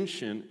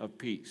abstention of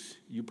peace.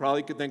 You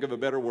probably could think of a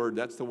better word.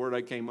 That's the word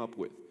I came up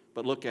with.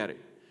 But look at it.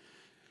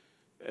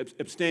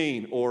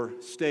 Abstain or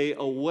stay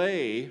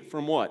away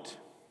from what?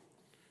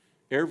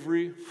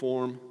 Every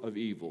form of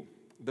evil.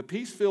 The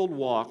peace-filled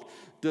walk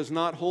does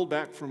not hold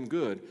back from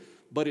good,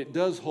 but it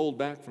does hold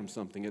back from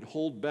something. It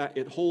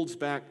holds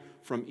back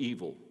from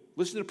evil.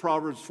 Listen to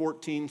Proverbs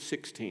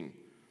 14:16.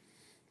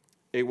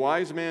 A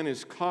wise man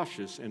is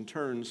cautious and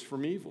turns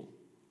from evil.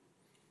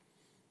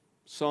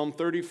 Psalm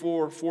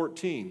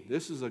 34:14.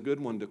 This is a good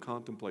one to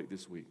contemplate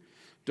this week.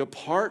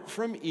 Depart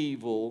from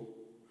evil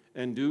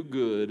and do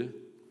good.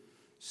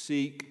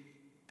 Seek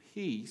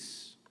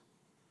peace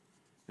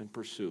and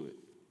pursue it.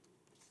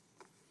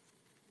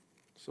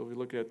 So we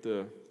look at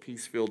the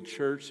peace-filled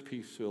church,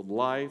 peace-filled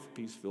life,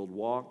 peace-filled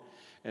walk,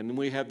 and then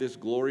we have this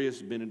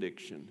glorious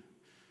benediction.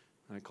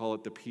 I call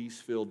it the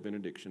peace-filled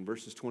benediction,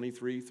 verses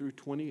 23 through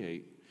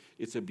 28.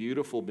 It's a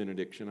beautiful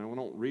benediction. I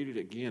won't read it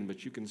again,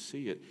 but you can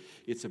see it.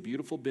 It's a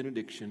beautiful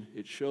benediction.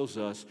 It shows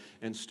us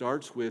and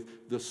starts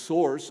with the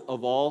source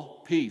of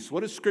all peace.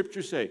 What does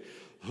Scripture say?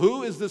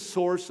 Who is the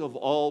source of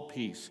all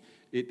peace?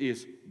 It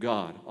is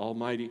God,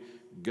 Almighty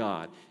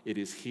God. It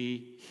is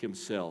He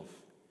Himself.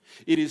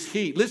 It is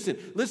He.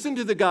 Listen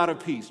to the God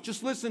of peace.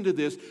 Just listen to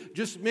this.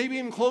 Just maybe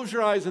even close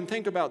your eyes and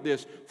think about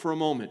this for a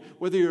moment.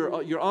 Whether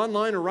you're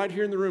online or right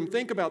here in the room,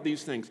 think about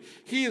these things.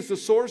 He is the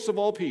source of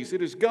all peace.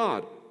 It is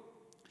God.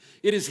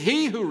 It is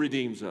He who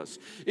redeems us.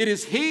 It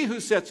is He who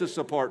sets us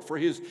apart for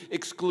His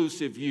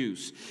exclusive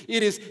use.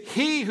 It is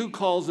He who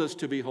calls us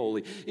to be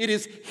holy. It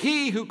is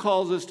He who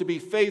calls us to be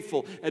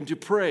faithful and to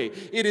pray.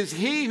 It is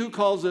He who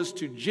calls us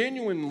to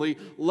genuinely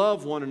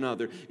love one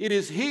another. It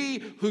is He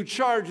who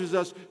charges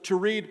us to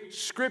read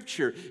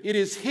Scripture. It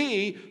is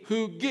He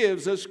who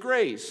gives us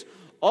grace.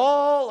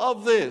 All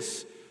of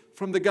this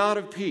from the God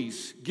of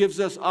peace gives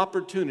us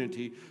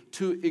opportunity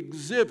to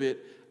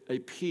exhibit a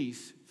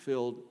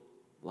peace-filled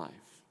life.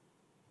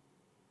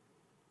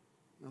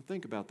 Now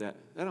think about that.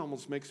 That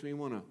almost makes me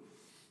want to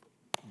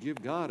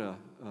give God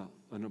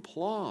an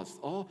applause.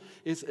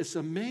 It's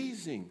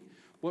amazing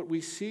what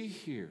we see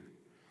here.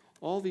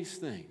 All these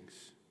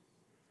things.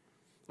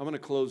 I'm going to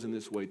close in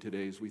this way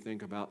today as we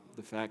think about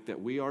the fact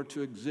that we are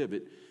to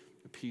exhibit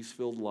a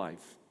peace-filled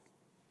life.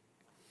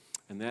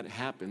 And that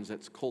happens,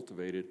 that's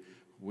cultivated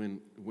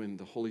when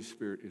the Holy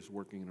Spirit is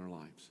working in our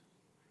lives.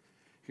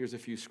 Here's a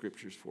few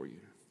scriptures for you.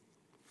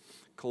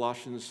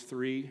 Colossians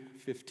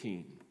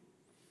 3:15.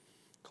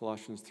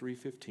 Colossians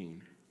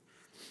 3:15.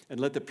 And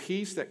let the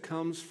peace that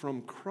comes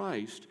from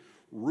Christ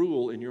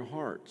rule in your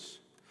hearts.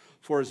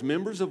 For as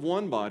members of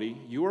one body,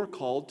 you are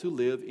called to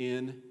live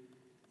in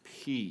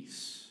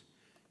peace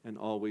and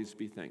always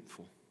be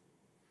thankful.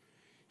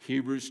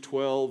 Hebrews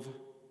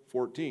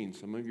 12:14.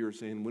 Some of you are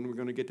saying, when are we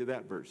going to get to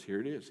that verse?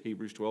 Here it is,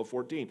 Hebrews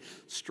 12:14.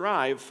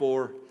 Strive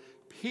for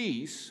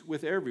peace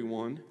with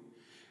everyone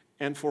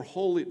and for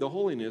the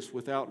holiness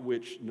without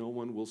which no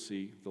one will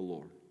see the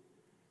Lord.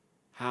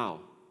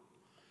 How?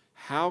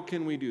 How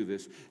can we do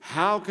this?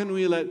 How can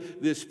we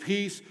let this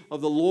peace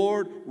of the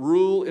Lord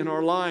rule in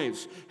our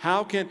lives?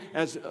 How can,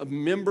 as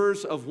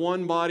members of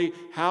one body,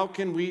 how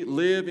can we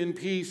live in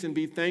peace and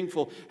be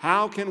thankful?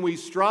 How can we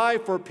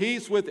strive for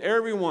peace with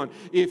everyone?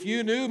 If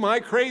you knew my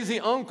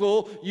crazy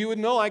uncle, you would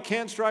know I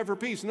can't strive for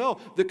peace. No,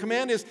 the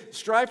command is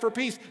strive for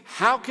peace.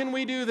 How can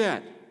we do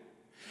that?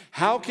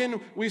 How can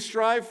we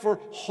strive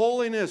for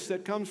holiness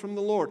that comes from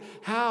the Lord?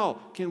 How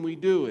can we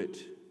do it?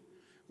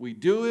 We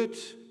do it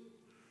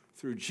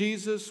through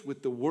Jesus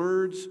with the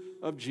words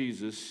of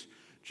Jesus.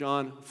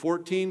 John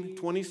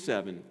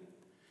 14:27.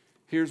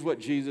 Here's what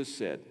Jesus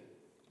said.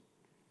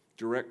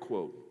 Direct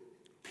quote.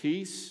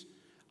 Peace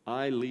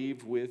I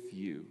leave with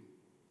you.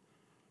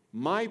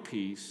 My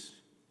peace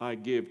I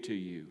give to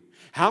you.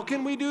 How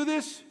can we do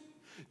this?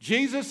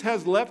 Jesus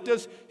has left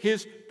us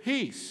His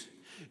peace.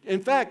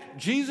 In fact,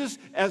 Jesus,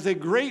 as a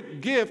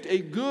great gift, a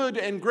good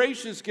and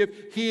gracious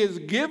gift, He has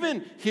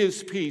given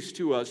His peace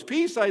to us.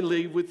 Peace I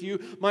leave with you,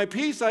 my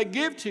peace I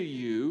give to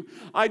you.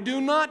 I do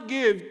not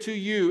give to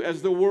you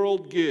as the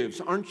world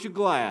gives. Aren't you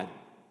glad?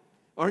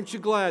 Aren't you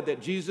glad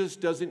that Jesus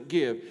doesn't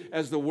give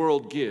as the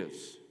world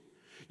gives?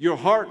 Your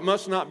heart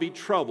must not be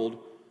troubled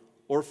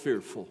or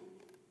fearful.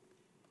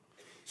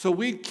 So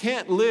we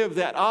can't live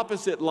that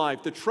opposite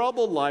life, the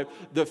troubled life,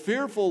 the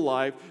fearful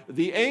life,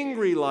 the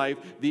angry life,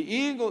 the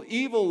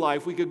evil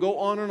life. We could go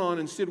on and on.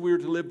 Instead, we are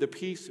to live the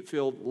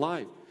peace-filled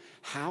life.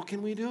 How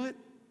can we do it?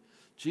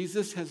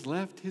 Jesus has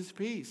left His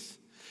peace.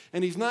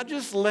 And He's not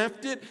just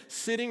left it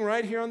sitting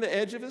right here on the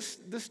edge of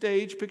the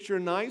stage. Picture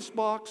a nice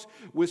box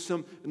with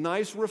some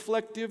nice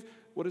reflective,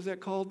 what is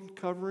that called?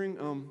 Covering,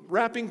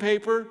 wrapping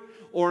paper,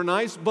 or a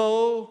nice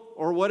bow,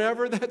 or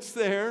whatever that's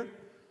there.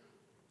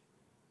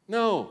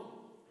 No.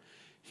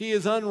 He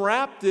has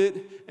unwrapped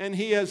it and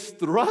He has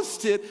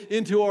thrust it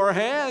into our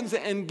hands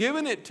and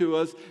given it to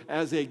us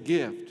as a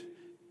gift.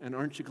 And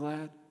aren't you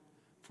glad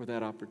for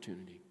that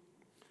opportunity?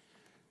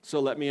 So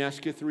let me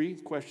ask you 3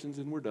 questions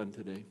and we're done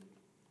today.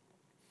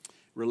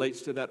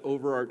 Relates to that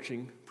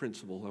overarching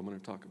principle I'm going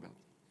to talk about.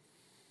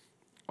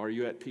 Are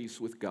you at peace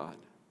with God?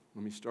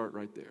 Let me start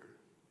right there.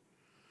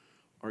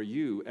 Are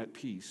you at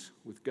peace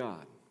with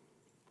God?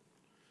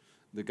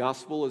 The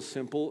gospel is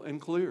simple and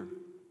clear.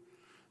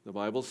 The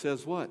Bible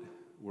says what?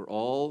 We're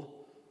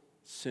all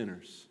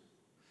sinners.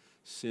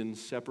 Sin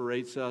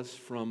separates us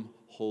from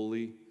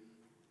holy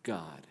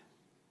God.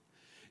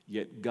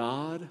 Yet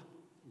God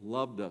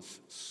loved us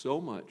so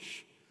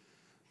much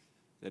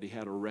that he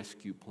had a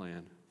rescue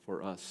plan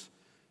for us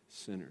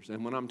sinners.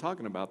 And when I'm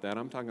talking about that,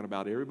 I'm talking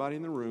about everybody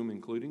in the room,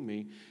 including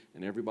me,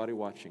 and everybody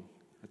watching.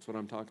 That's what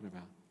I'm talking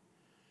about.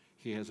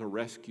 He has a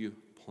rescue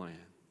plan.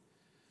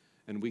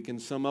 And we can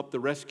sum up the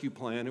rescue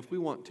plan, if we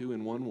want to,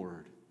 in one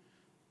word: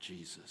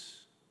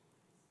 Jesus.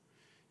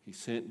 He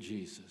sent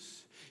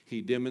Jesus.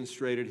 He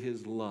demonstrated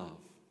his love,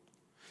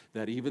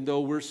 that even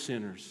though we're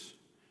sinners,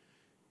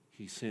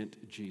 he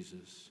sent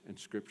Jesus. And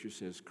Scripture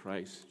says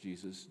Christ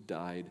Jesus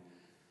died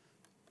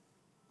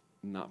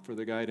not for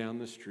the guy down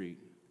the street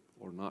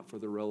or not for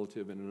the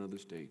relative in another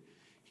state.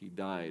 He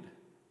died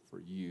for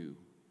you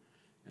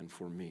and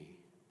for me.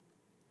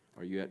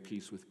 Are you at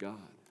peace with God?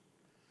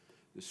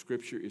 The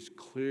Scripture is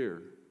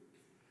clear.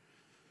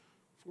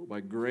 For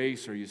by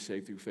grace are you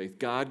saved through faith.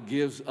 God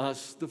gives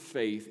us the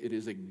faith. It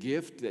is a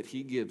gift that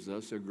he gives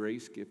us, a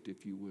grace gift,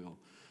 if you will,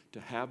 to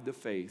have the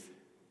faith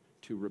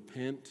to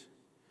repent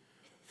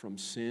from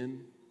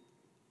sin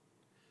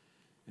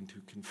and to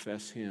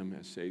confess him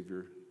as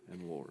Savior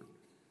and Lord.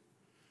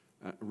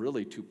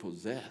 Really to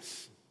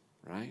possess,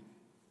 right?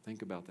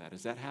 Think about that.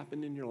 Has that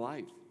happened in your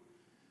life?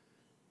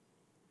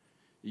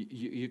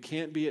 You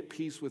can't be at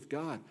peace with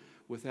God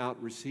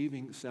without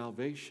receiving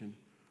salvation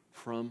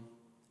from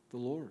the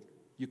Lord.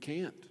 You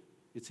can't.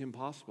 It's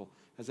impossible.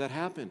 Has that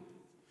happened?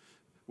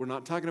 We're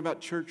not talking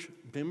about church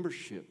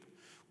membership.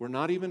 We're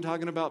not even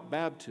talking about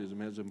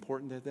baptism, as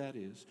important as that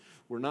is.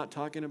 We're not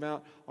talking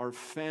about our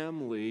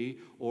family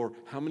or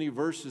how many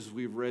verses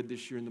we've read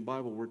this year in the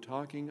Bible. We're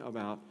talking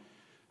about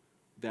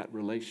that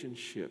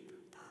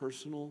relationship,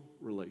 personal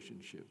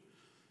relationship.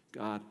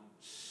 God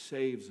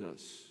saves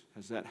us.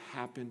 Has that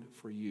happened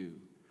for you?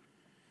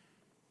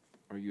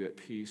 Are you at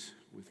peace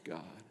with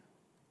God?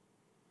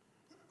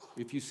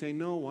 If you say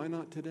no, why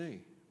not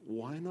today?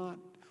 Why not?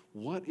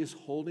 What is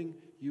holding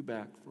you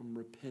back from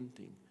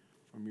repenting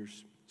from your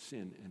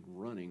sin and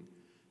running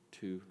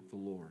to the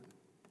Lord?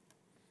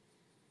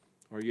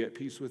 Are you at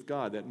peace with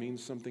God? That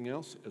means something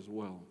else as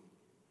well.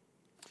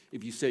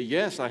 If you say,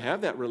 yes, I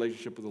have that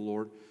relationship with the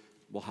Lord,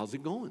 well, how's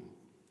it going?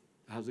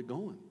 How's it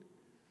going?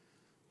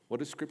 What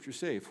does Scripture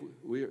say? If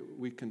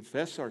we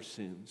confess our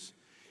sins,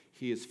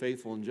 he is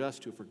faithful and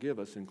just to forgive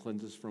us and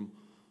cleanse us from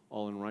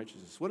all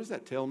unrighteousness. What does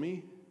that tell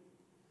me?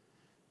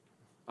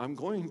 I'm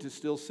going to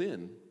still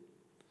sin,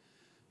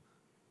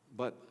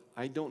 but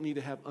I don't need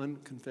to have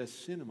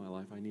unconfessed sin in my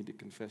life. I need to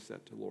confess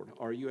that to the Lord.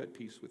 Are you at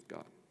peace with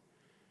God?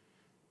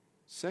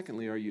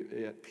 Secondly, are you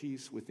at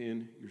peace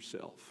within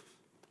yourself?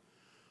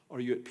 Are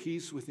you at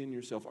peace within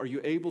yourself? Are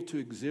you able to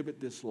exhibit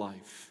this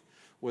life,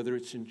 whether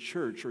it's in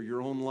church or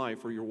your own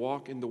life or your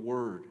walk in the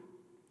Word?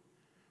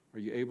 Are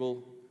you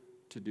able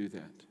to do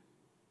that?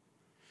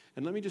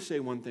 And let me just say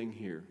one thing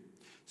here.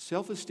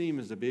 Self-esteem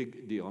is a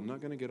big deal. I'm not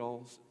going to get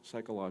all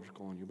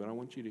psychological on you, but I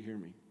want you to hear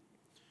me.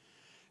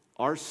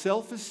 Our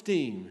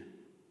self-esteem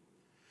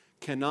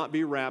cannot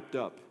be wrapped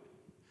up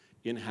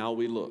in how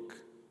we look.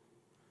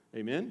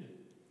 Amen?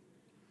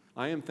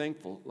 I am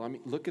thankful.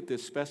 Look at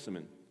this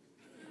specimen.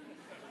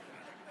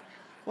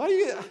 Why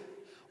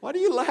do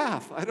you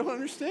laugh? I don't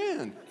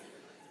understand.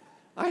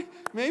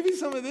 Maybe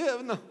some of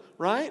this, no,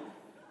 right?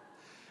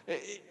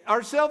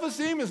 Our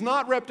self-esteem is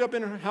not wrapped up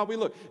in how we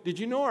look. Did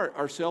you know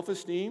our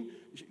self-esteem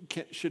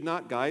should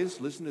not, guys,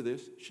 listen to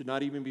this, should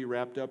not even be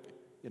wrapped up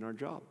in our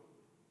job.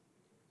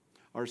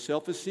 Our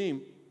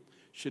self-esteem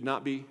should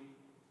not be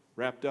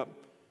wrapped up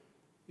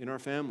in our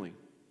family.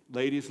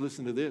 Ladies,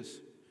 listen to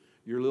this.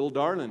 Your little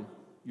darling,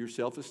 your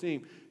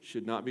self-esteem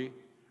should not be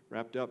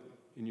wrapped up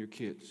in your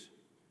kids.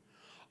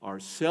 Our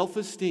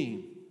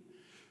self-esteem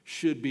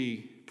should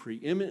be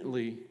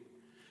preeminently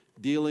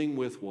dealing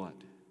with what?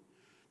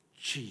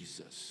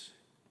 Jesus.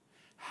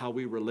 How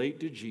we relate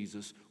to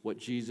Jesus, what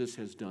Jesus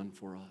has done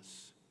for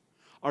us.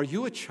 Are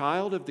you a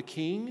child of the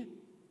King?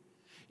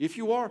 If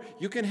you are,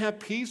 you can have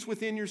peace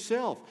within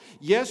yourself.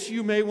 Yes,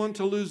 you may want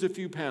to lose a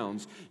few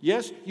pounds.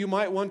 Yes, you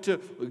might want to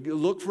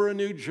look for a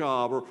new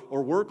job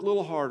or work a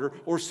little harder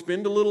or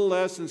spend a little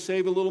less and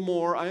save a little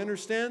more. I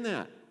understand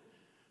that.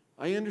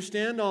 I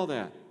understand all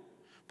that.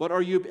 But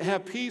are you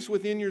have peace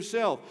within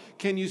yourself?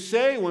 Can you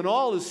say when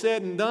all is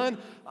said and done,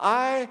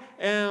 I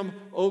am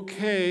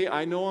okay.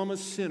 I know I'm a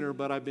sinner,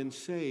 but I've been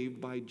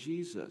saved by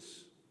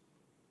Jesus.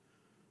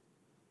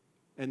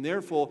 And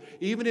therefore,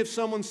 even if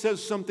someone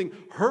says something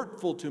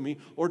hurtful to me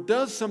or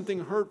does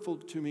something hurtful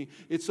to me,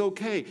 it's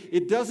okay.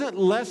 It doesn't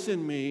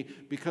lessen me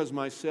because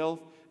my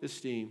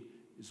self-esteem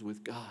is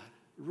with God.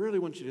 I really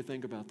want you to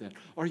think about that.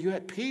 Are you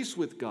at peace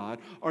with God?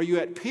 Are you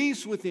at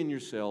peace within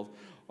yourself?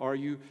 Are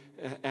you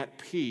at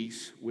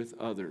peace with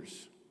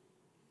others?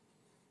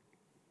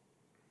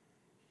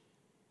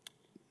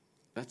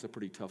 That's a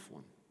pretty tough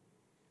one.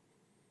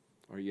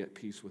 Are you at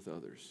peace with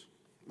others?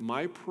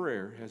 My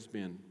prayer has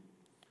been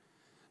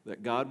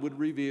that God would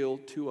reveal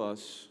to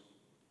us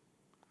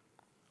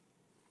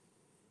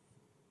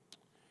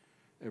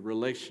a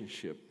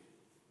relationship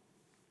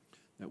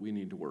that we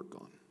need to work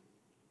on.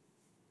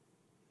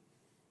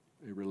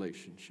 A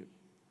relationship.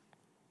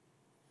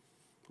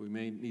 So we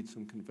may need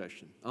some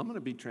confession. I'm going to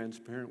be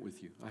transparent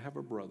with you. I have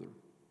a brother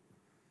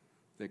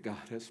that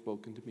God has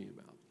spoken to me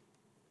about.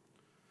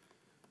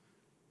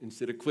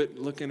 Instead of quit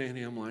looking at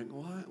him like,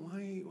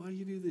 why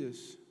you do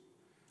this?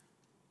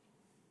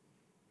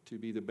 To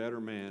be the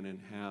better man and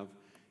have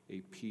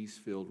a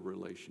peace-filled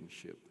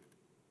relationship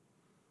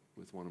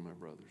with one of my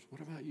brothers. What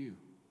about you?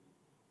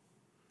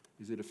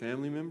 Is it a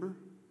family member?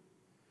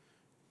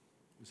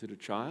 Is it a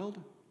child?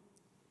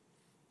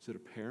 Is it a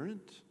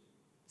parent?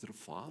 Is it a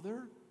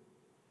father?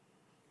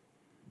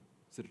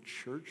 Is it a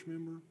church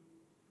member?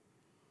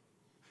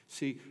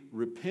 See,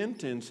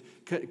 repentance,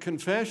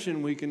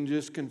 confession, we can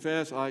just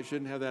confess, I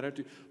shouldn't have that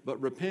attitude.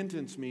 But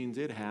repentance means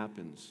it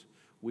happens.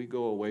 We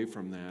go away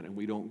from that and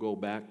we don't go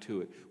back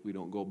to it. We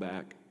don't go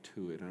back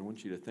to it. And I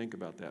want you to think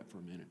about that for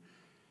a minute.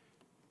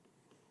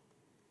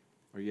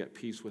 Are you at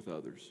peace with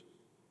others?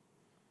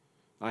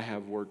 I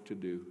have work to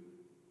do.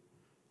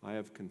 I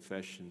have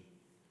confession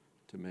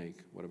to make.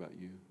 What about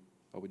you?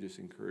 I would just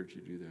encourage you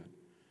to do that.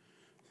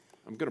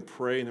 I'm going to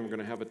pray, and then we're going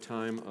to have a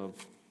time of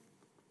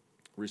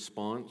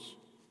response.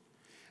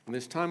 And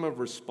this time of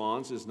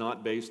response is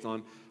not based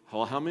on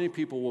how many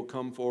people will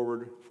come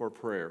forward for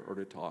prayer or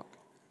to talk.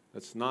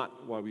 That's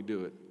not why we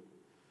do it.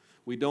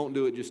 We don't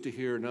do it just to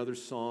hear another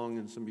song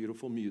and some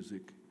beautiful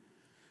music.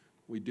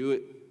 We do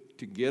it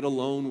to get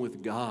alone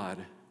with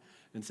God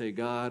and say,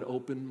 God,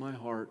 open my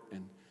heart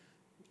and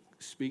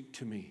speak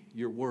to me,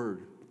 your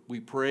word. We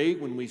pray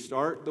when we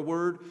start the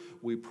word.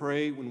 We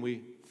pray when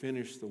we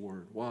finish the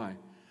word. Why?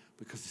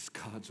 Because it's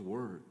God's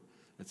word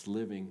that's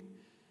living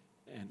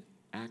and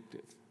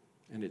active.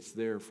 And it's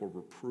there for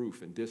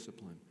reproof and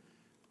discipline,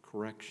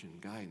 correction,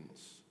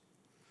 guidance.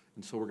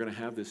 And so we're going to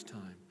have this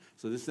time.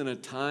 So this isn't a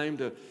time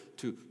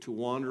to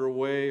wander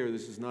away, or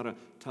this is not a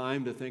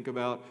time to think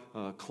about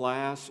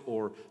class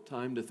or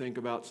time to think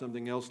about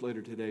something else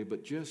later today,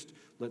 but just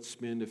let's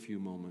spend a few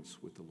moments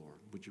with the Lord.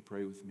 Would you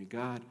pray with me?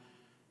 God,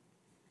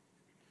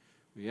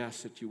 we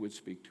ask that you would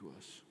speak to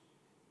us.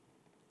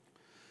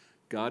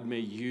 God, may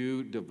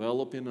you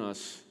develop in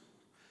us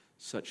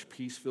such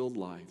peace-filled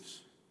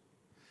lives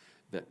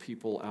that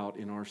people out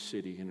in our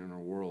city and in our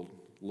world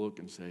look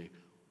and say,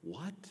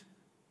 what?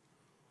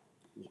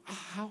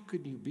 How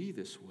could you be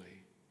this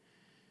way?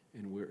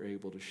 And we're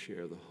able to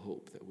share the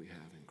hope that we have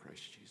in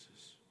Christ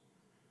Jesus.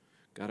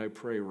 God, I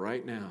pray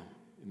right now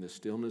in the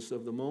stillness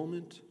of the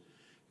moment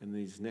and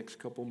these next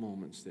couple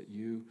moments that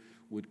you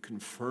would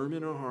confirm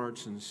in our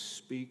hearts and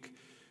speak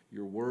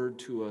your word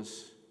to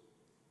us,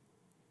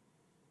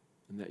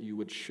 and that you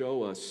would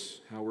show us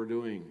how we're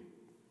doing.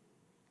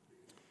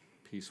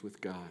 Peace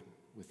with God,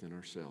 within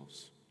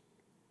ourselves,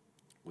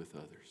 with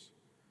others.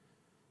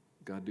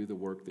 God, do the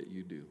work that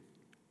you do.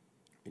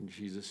 In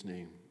Jesus'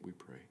 name we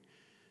pray.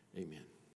 Amen.